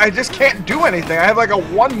 I just can't do anything. I have like a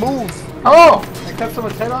one move. Oh! I cut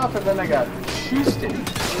someone's head off and then I got shoosted.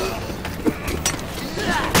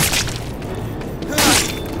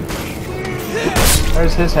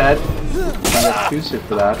 There's his head. I got shoosted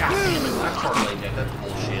for that. God damn it, that parlay did. That's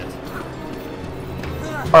bullshit.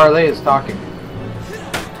 Parlay is talking.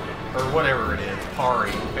 Or whatever it is.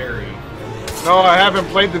 Parry, Perry. No, I haven't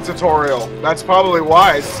played the tutorial. That's probably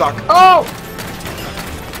why I suck. Oh!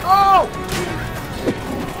 Oh!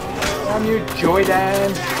 Damn you,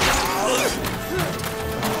 Joydan.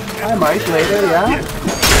 I might later, yeah?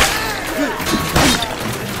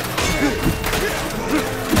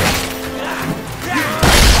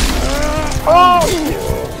 Oh!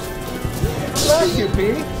 Thank you,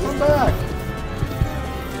 P. Come back.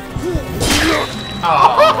 Oh,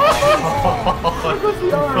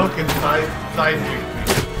 fucking side juke.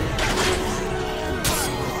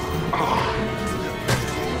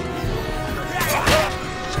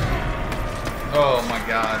 Oh my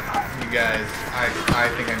god, you guys, I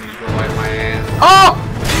think I need to go wipe my ass. Oh!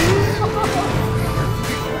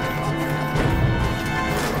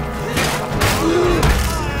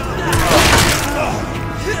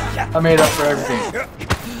 I made up for everything.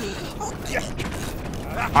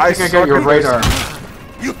 I think I got your right arm.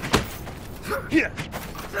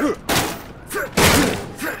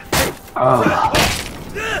 Oh.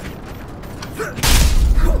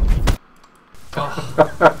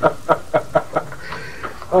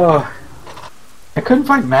 Oh. I couldn't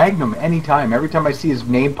find Magnum anytime. Every time I see his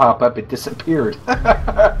name pop up, it disappeared.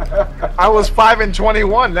 I was 5 and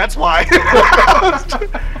 21. That's why.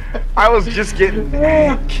 I was just getting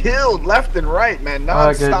killed left and right, man. Oh,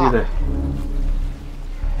 I gotta Non-stop. do that.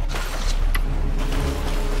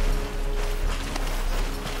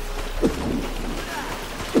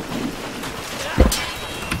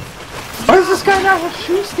 Why does this guy not have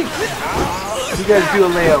shoe sticks? You guys do a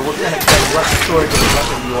layout. What kind of what sword or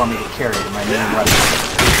weapon do you want me to carry to my main weapon?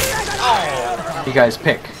 You guys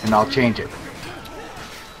pick, and I'll change it.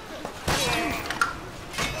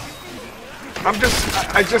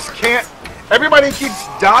 I just can't. Everybody keeps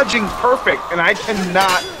dodging perfect, and I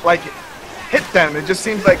cannot, like, hit them. It just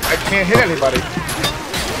seems like I can't hit anybody.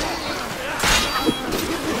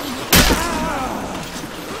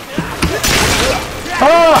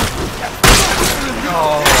 Ah!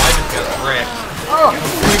 Oh, I just got wrecked. Oh!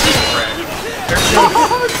 Completely wrecked. There's no...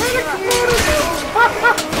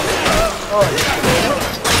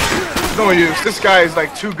 ammo use. This guy is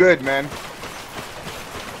like too good, man.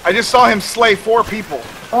 I just saw him slay 4 people.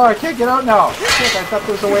 Oh, I can't get out now. Shit, I thought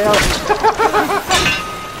there was a way out.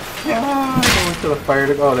 I went to the fire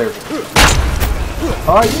to go. Oh, there we go.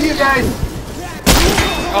 Oh, I see you guys.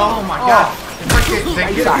 Oh my god.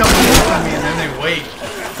 They get a couple hits on me and then they wait.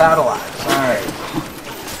 Battle axe. Alright.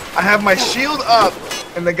 I have my shield up,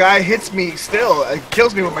 and the guy hits me still. It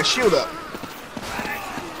kills me with my shield up.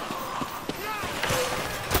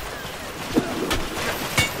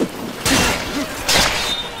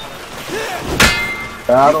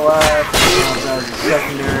 Battle axe. Oh, that was a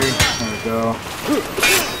secondary. There we go.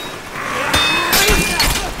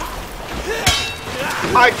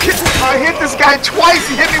 I hit this guy twice.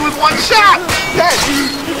 He hit me with 1 shot. Dead.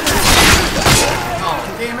 Oh,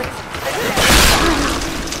 damn it.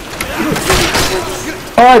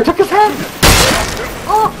 Oh, I took his head.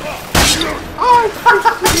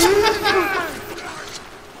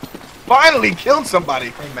 Finally killed somebody.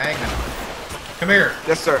 Hey, Magnum. Come here.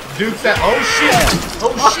 Yes, sir. Duke that. Oh, shit.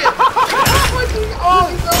 Oh, shit.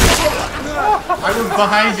 I was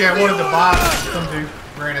behind you. I wanted the box. Some dude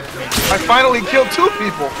ran at me. I finally killed 2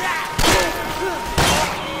 people.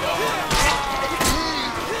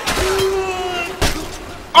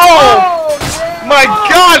 Oh! My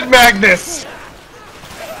God, Magnus!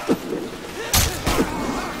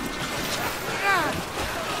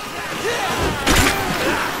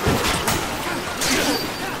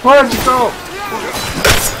 Where'd you go?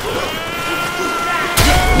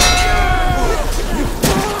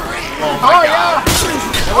 Oh, yeah.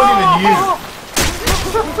 That wasn't even you.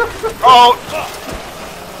 Oh!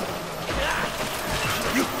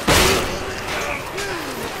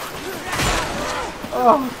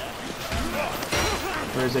 Oh.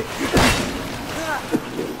 Where is he?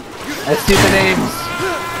 I see the names.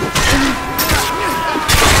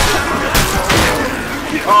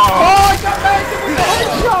 Oh, I got Magnus with a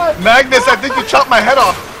headshot! Magnus, I think you chopped my head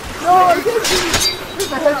off. No, I didn't.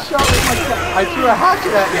 There's a headshot with my gun. I threw a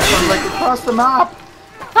hatchet at you from like across the map.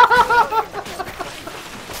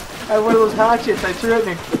 I had one of those hatchets. I threw it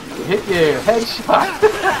and it hit you. Headshot.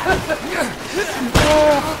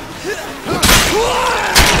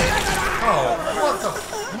 Oh, what the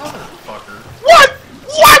motherfucker? What?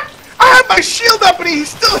 What? I had my shield up and he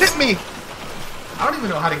still hit me. I don't even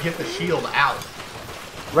know how to get the shield out.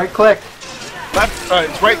 Right click. That's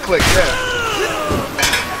it's right click, yeah.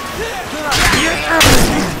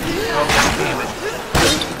 Oh, God damn it.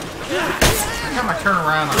 I got my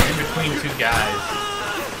turnaround on in between 2 guys.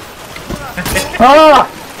 Ah!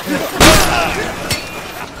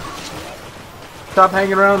 Stop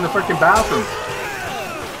hanging around in the freaking bathroom.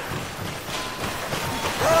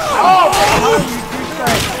 Oh! How did you do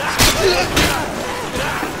that?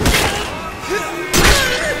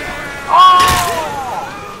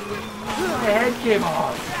 My head came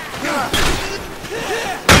off.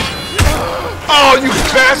 Oh, you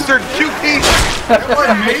bastard, QP!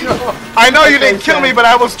 I know you didn't kill me, but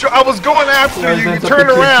I was going after you. You turned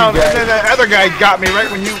around, and then the other guy got me right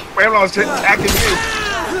when I was attacking you.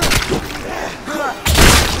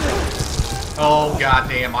 Oh,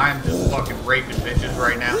 goddamn. I am just fucking raping bitches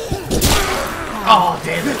right now. Oh,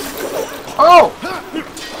 damn it. Oh!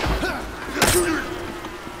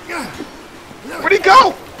 Where'd he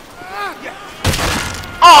go?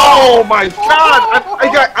 Oh my God!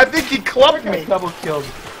 I think he clubbed me. Double killed.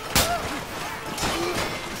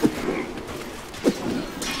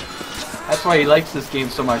 That's why he likes this game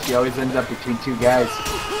so much. He always ends up between 2 guys.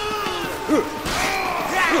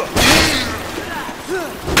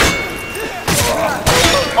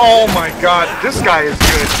 Oh my God, this guy is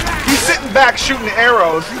good. He's sitting back shooting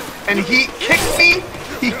arrows, and he kicked me.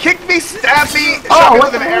 He kicked me, stabbed me, shot me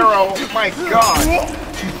with an arrow. My God.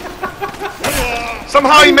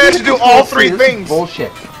 Somehow he managed to do all 3 things.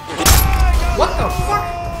 Bullshit. What the fuck?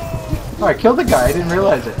 Oh, I killed the guy. I didn't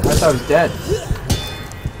realize it. I thought I was dead.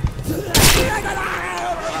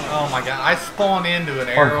 Oh my god, I spawned into an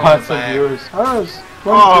arrow in Lots the of back. viewers.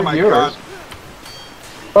 Oh my God.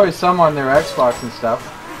 Probably some on their Xbox and stuff.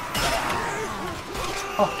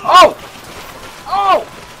 Oh! Oh!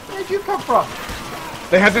 Where'd you come from?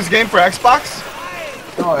 They had this game for Xbox?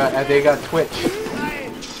 Oh, they got Twitch.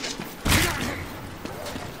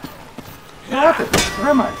 What happened? Where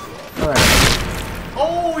am I? Alright.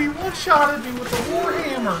 Oh, he one-shotted me with the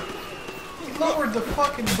warhammer. He lowered the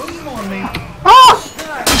fucking boom on me. Oh!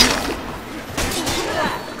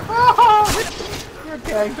 Oh! You're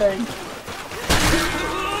gangbang.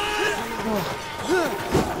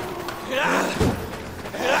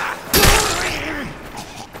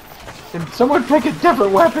 Did someone pick a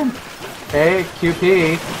different weapon? Hey,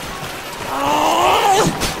 QP.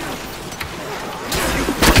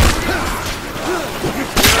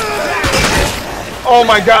 Oh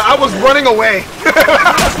my god, I was running away.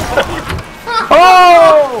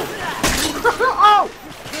 Oh!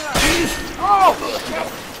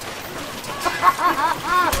 Oh!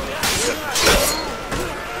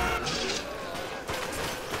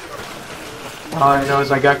 All I know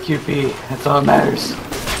is I got QP. That's all that matters.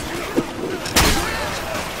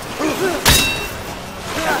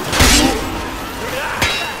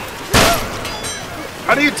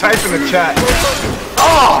 How do you type in the chat?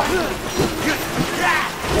 Oh!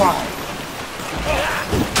 Why?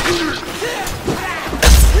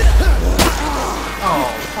 Oh,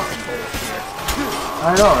 fucking bullshit. I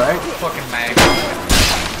know, right? Fucking mag.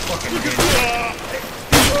 Fucking idiot.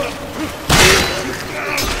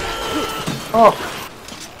 Oh!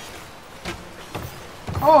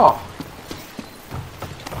 Oh!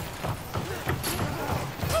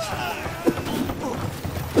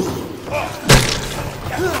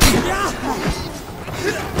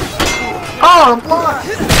 Oh, I'm blocked!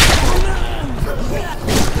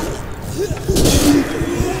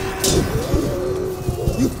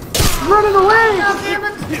 Running away! God damn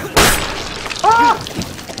it! Ah!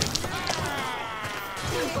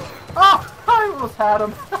 Oh! I almost had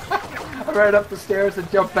him! I ran up the stairs and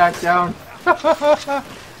jumped back down.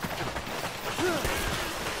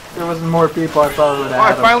 There wasn't more people, I probably would have Oh, I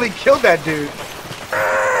had him. finally killed that dude.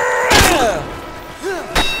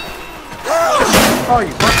 Oh,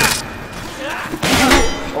 you fucker.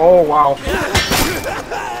 Oh, wow.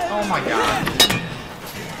 Oh my god.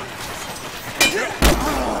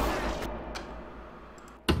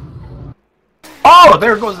 Oh,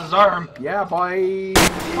 there goes his arm. Yeah, boy.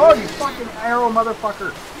 Oh, you fucking arrow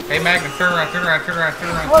motherfucker. Hey Magnum, turn around, turn around, turn around, turn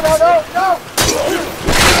around. Oh, no, no, no.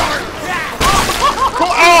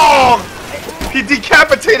 Oh! He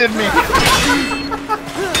decapitated me.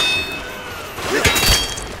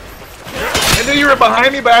 I knew you were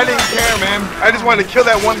behind me, but I didn't care, man. I just wanted to kill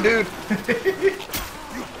that one dude.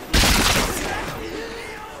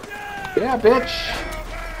 Yeah, bitch.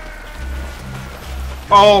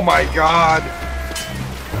 Oh my god.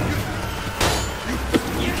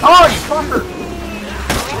 Oh, you fucker.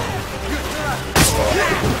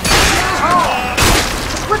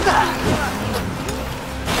 What the?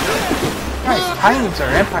 Guys, timings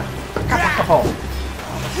are impeccable.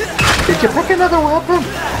 Did you pick another weapon?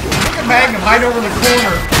 Look at Magnum, hide over in the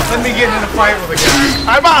corner. Let me get in a fight with a guy.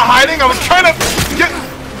 I'm not hiding. I was trying to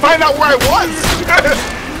find out where I was.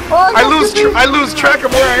 Oh, I lose track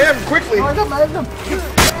of where I am quickly. Oh, I got Magnum.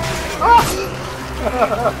 Oh.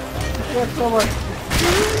 That's so much.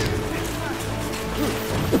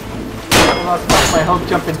 I lost half my health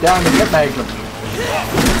jumping down to get Magnum. Look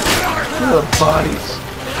at the bodies.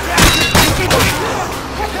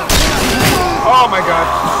 Oh my god.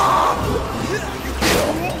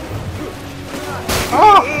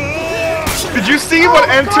 Oh! Did you see what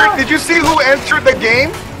entered? God. Did you see who entered the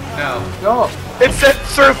game? No. No. It said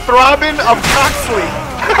Sir Throbbin of Coxley.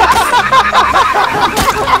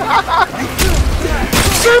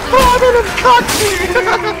 Sir Throbbin of Coxley.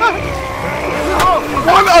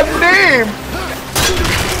 What a name!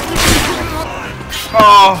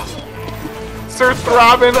 Oh, Sir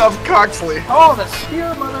Throbbin of Coxley Oh, the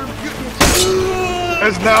spear mother.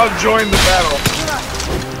 has now joined the battle.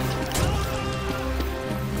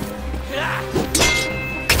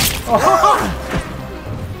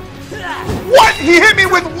 What? He hit me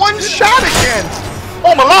with one shot again!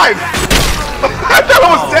 Oh, I'm alive! I thought I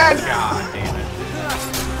was dead! God damn it.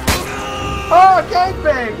 Oh,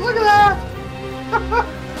 gangbang! Look at that!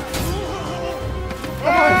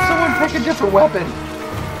 Come on, someone pick a different weapon. I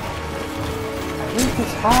think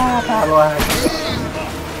it's battle axe.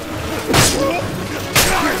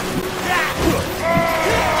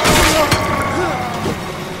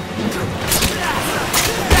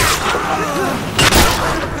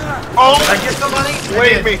 Oh, Did I get somebody?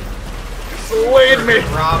 slayed me! Slayed me!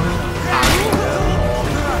 Robin.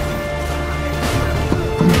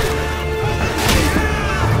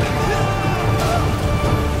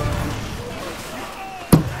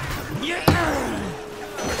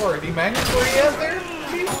 Sorry, D Magnus, where you at there?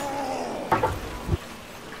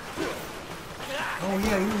 Oh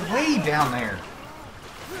yeah, you're way down there.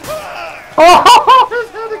 Oh, his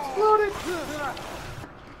head exploded!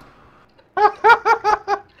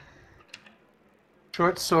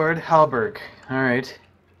 Short sword, halberd. Alright.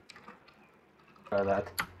 Try that.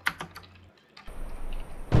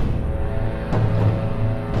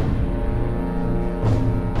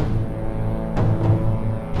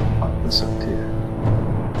 Pop this up too.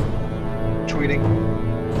 Tweeting.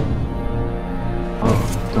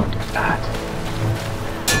 Oh, don't do that.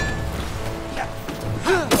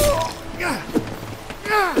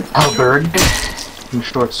 Halberd. And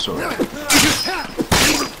short sword.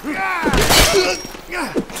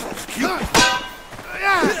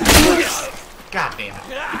 God damn it.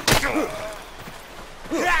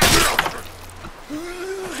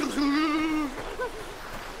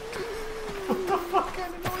 What the fuck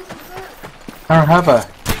kind of noise is that? I don't have a...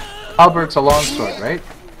 Halbert's a longsword, right?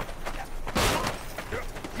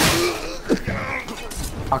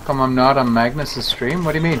 How come I'm not on Magnus's stream?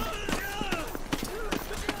 What do you mean?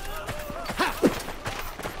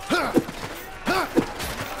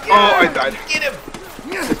 Oh, I died. Get him!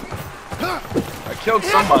 I killed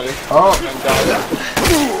somebody. Oh! And died.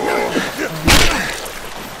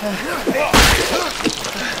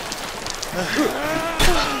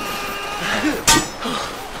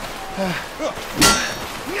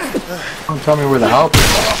 Don't tell me where the Halbert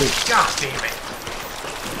is. God damn it.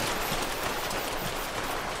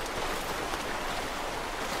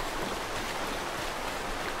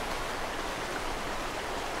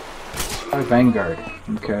 Vanguard.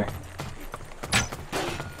 Okay.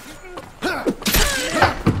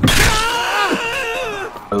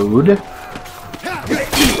 Ode.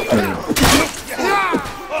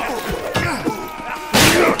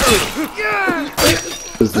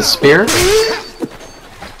 Is the spear? Is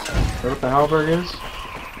that what the halberd is?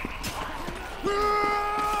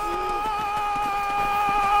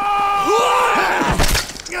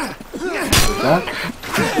 Is that?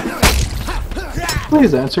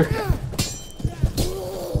 Please answer.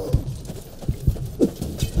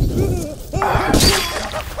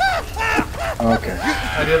 Okay.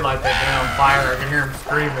 I did like that guy on fire. I can hear him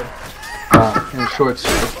screaming. In a short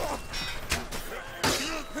sword.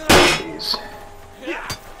 Jeez.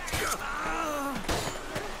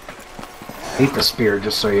 Hate the spear,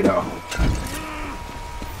 just so you know.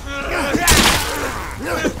 I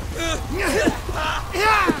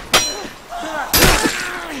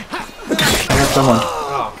got someone.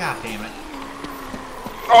 Oh, god damn it.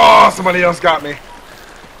 Oh, somebody else got me.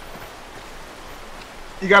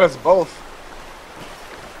 You got us both.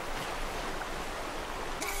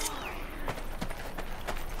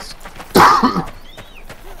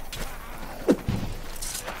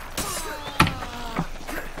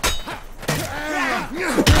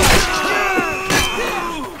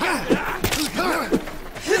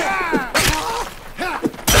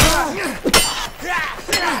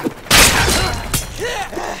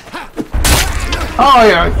 Oh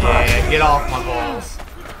yeah! Yeah, get off my balls.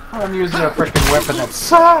 I'm using a freaking weapon that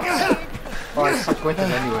sucks! Oh, I suck with it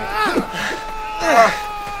anyway.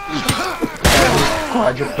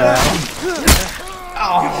 Quadruped.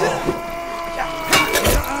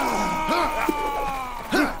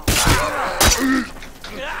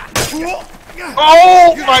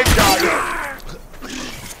 Oh my god!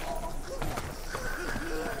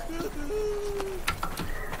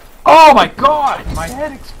 Oh my god! My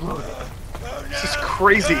head exploded. This is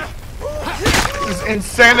crazy. This is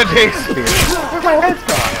insanity. Where's my head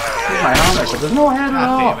gone? Where's my helmet? There's no head at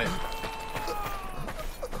all. God damn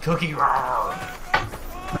it. Cookie roar.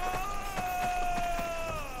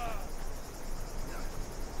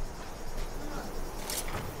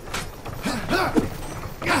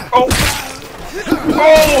 Oh!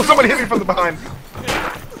 Oh! Somebody hit me from the behind.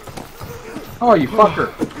 Oh, you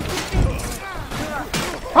fucker.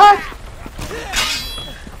 What?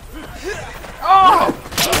 Oh!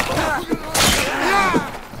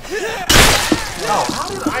 Oh, how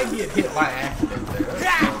did I get hit by accident there?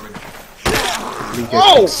 That's garbage. You get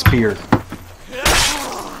Oh! speared.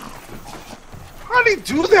 How did he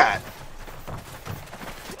do that?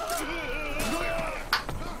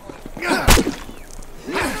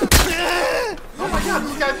 Oh my god,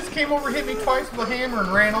 this guy just came over, hit me twice with a hammer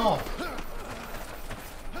and ran off.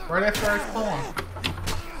 Right after I spawned.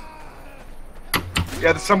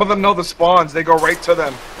 Yeah, some of them know the spawns. They go right to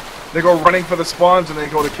them. They go running for the spawns and they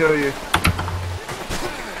go to kill you.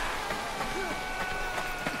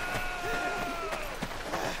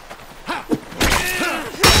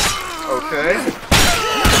 Okay.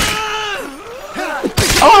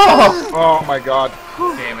 Oh! Oh my god.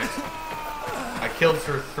 Damn it. I killed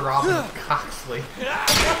Sir Throbbing Coxley.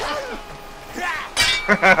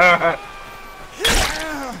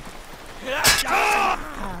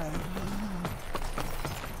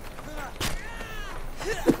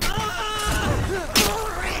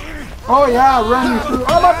 Oh yeah, run you through.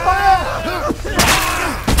 Oh my fire!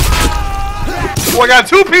 Oh, I got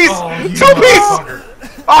two-piece! Oh, you Two-piece! motherfucker.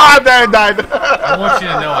 Ah, oh, I died. I want you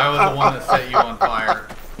to know I was the one that set you on fire.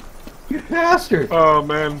 You bastard! Oh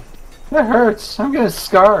man. That hurts. I'm gonna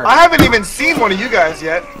scar. I haven't even seen one of you guys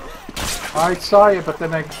yet. I saw you, but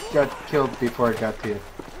then I got killed before I got to you.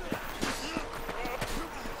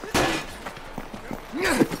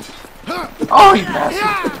 Oh, you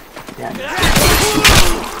bastard! Damn it.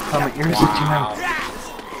 Oh, my ears are too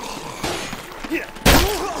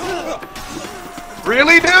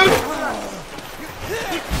Really, dude?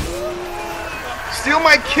 Steal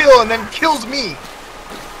my kill and then kills me.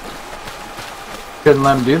 Couldn't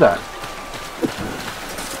let him do that.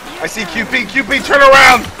 I see QP. QP, turn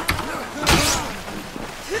around.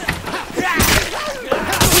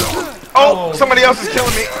 Oh, somebody else is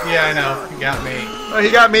killing me. Yeah, I know. He got me. Oh,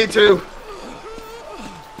 he got me too.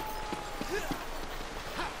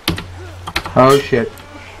 Oh shit.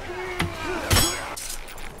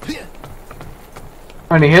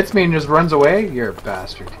 When he hits me and just runs away, you're a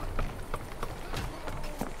bastard.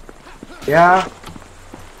 Yeah.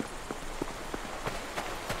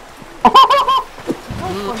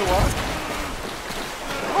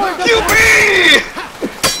 QP!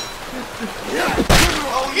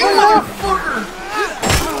 Oh, you motherfucker!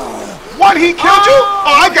 What? He killed you?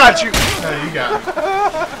 Oh, I got you. No, you got me.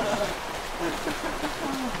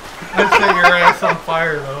 I set your ass on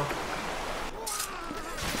fire, though.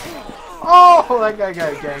 Oh, that guy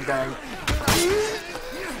got gangbanged.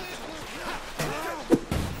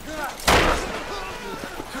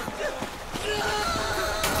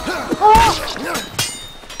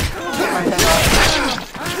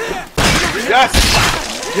 Yes!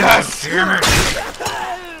 Yes! Damn it!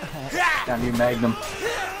 Damn you, Magnum.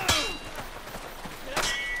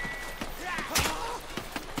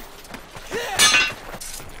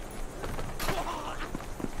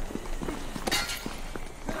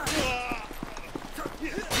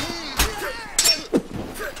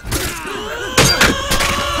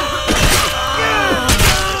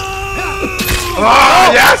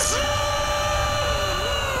 Ah, yes!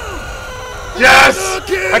 Yes!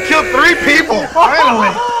 I killed 3 people, finally!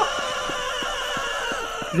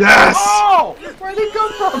 Yes! Oh! Where'd he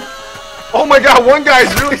come from? Oh my god, one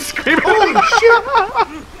guy's really screaming. Holy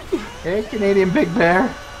shit! Hey, Canadian Big Bear.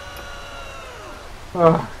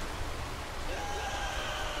 Oh.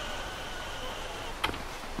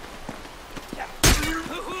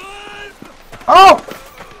 Oh!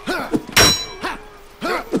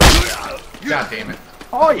 God damn it.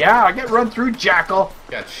 Oh yeah, I get run through, Jackal.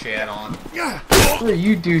 Got shat on. Who are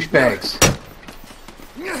you douchebags?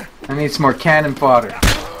 I need some more cannon fodder.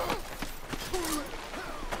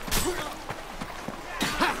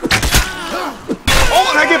 Oh,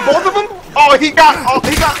 and I get both of them? Oh, he got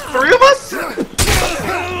 3 of us?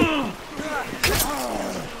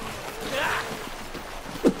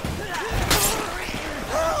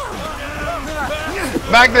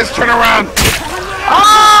 Magnus, turn around.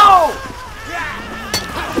 Oh!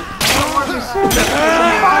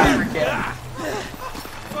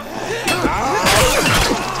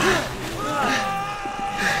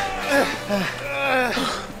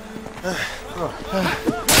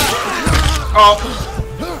 Oh,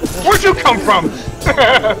 where'd you come from?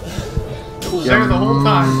 There the whole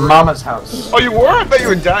time, bro. Mama's house. Oh, you were? I thought you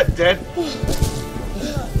were dead.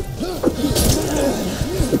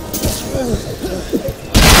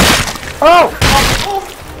 Oh!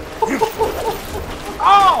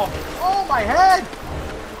 Oh! Oh, my head!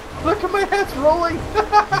 Look at my head's rolling!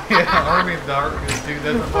 Yeah, Army of Darkness, dude.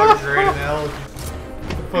 That's a fucking great analogy.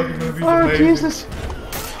 The fucking movie's Oh, amazing. Jesus.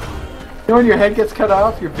 You know when your head gets cut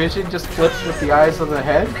off, your vision just flips with the eyes of the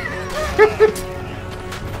head?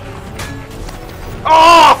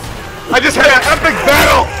 Oh! I just had an epic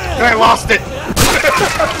battle and I lost it.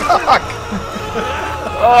 Fuck.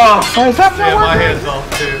 Oh, Is that Yeah, not my working? head's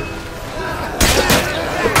off, too.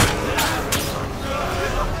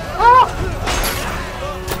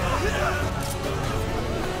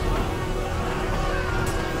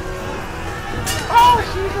 Oh,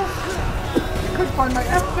 Jesus! I couldn't find my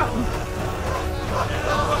F button.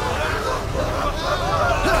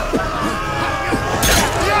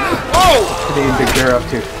 whoa! Canadian Big Bear up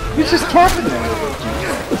too. He's just camping there.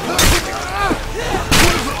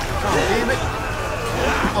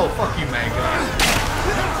 Oh, fuck you, man.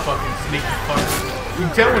 Fucking sneaky fucker. You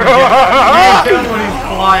can tell when he's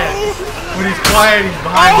quiet. When he's quiet, he's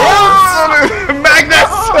behind bars.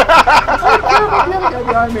 Magnus! The other guy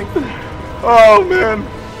behind me. Oh, man.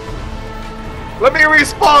 Let me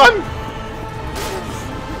respawn!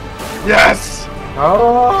 Yes!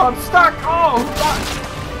 Oh, I'm stuck! Oh, fuck!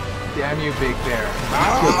 Damn you, Big Bear.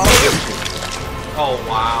 Oh,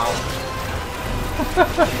 wow.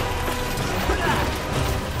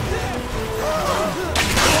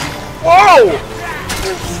 Whoa!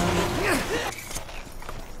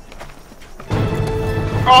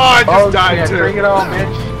 Oh, I just died yeah, too. bring it on,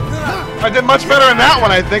 bitch. I did much better in that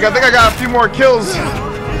one, I think. I think I got a few more kills.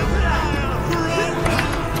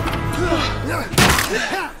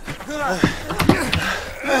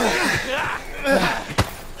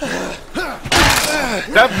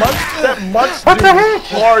 That monster What the was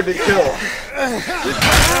hard to kill.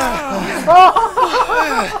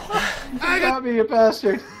 You got me, you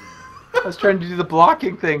bastard. I was trying to do the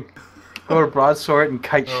blocking thing. Go to broadsword and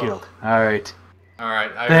kite shield. Alright.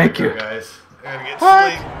 Alright, I Thank gotta you. go, guys. I gotta get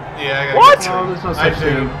What? sleep. Yeah, I gotta What? get sleep. Oh, there's no I such do.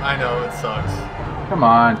 thing. I know, it sucks. Come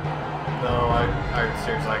on. No, I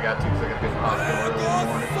seriously, I got to because I gotta get to the hospital early in the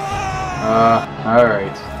morning.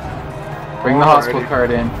 Alright. Bring the hospital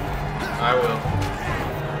card in. I will.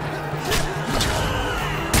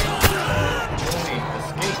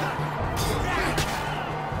 Escape.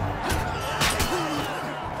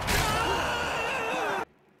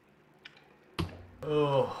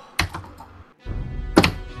 Oh.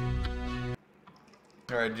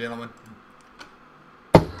 Alright, gentlemen.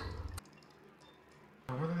 Where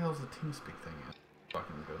the hell is the TeamSpeak thing at?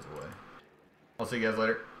 Fucking goes away. I'll see you guys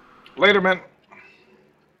later. Later, man.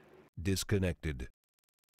 Disconnected.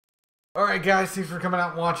 Alright guys, thanks for coming out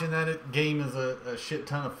and watching that. Game is a shit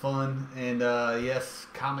ton of fun. And yes,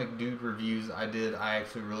 Comic Dude reviews I did. I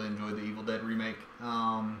actually really enjoyed the Evil Dead remake.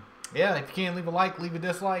 Yeah, if you can, leave a like, leave a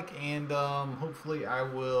dislike. And hopefully I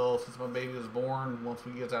will, since my baby was born, once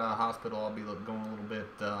we get out of the hospital, I'll be going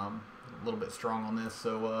a little bit strong on this.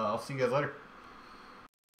 So I'll see you guys later.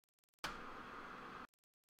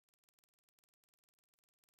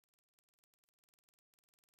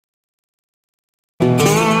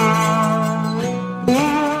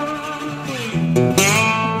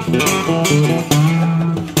 Thank you.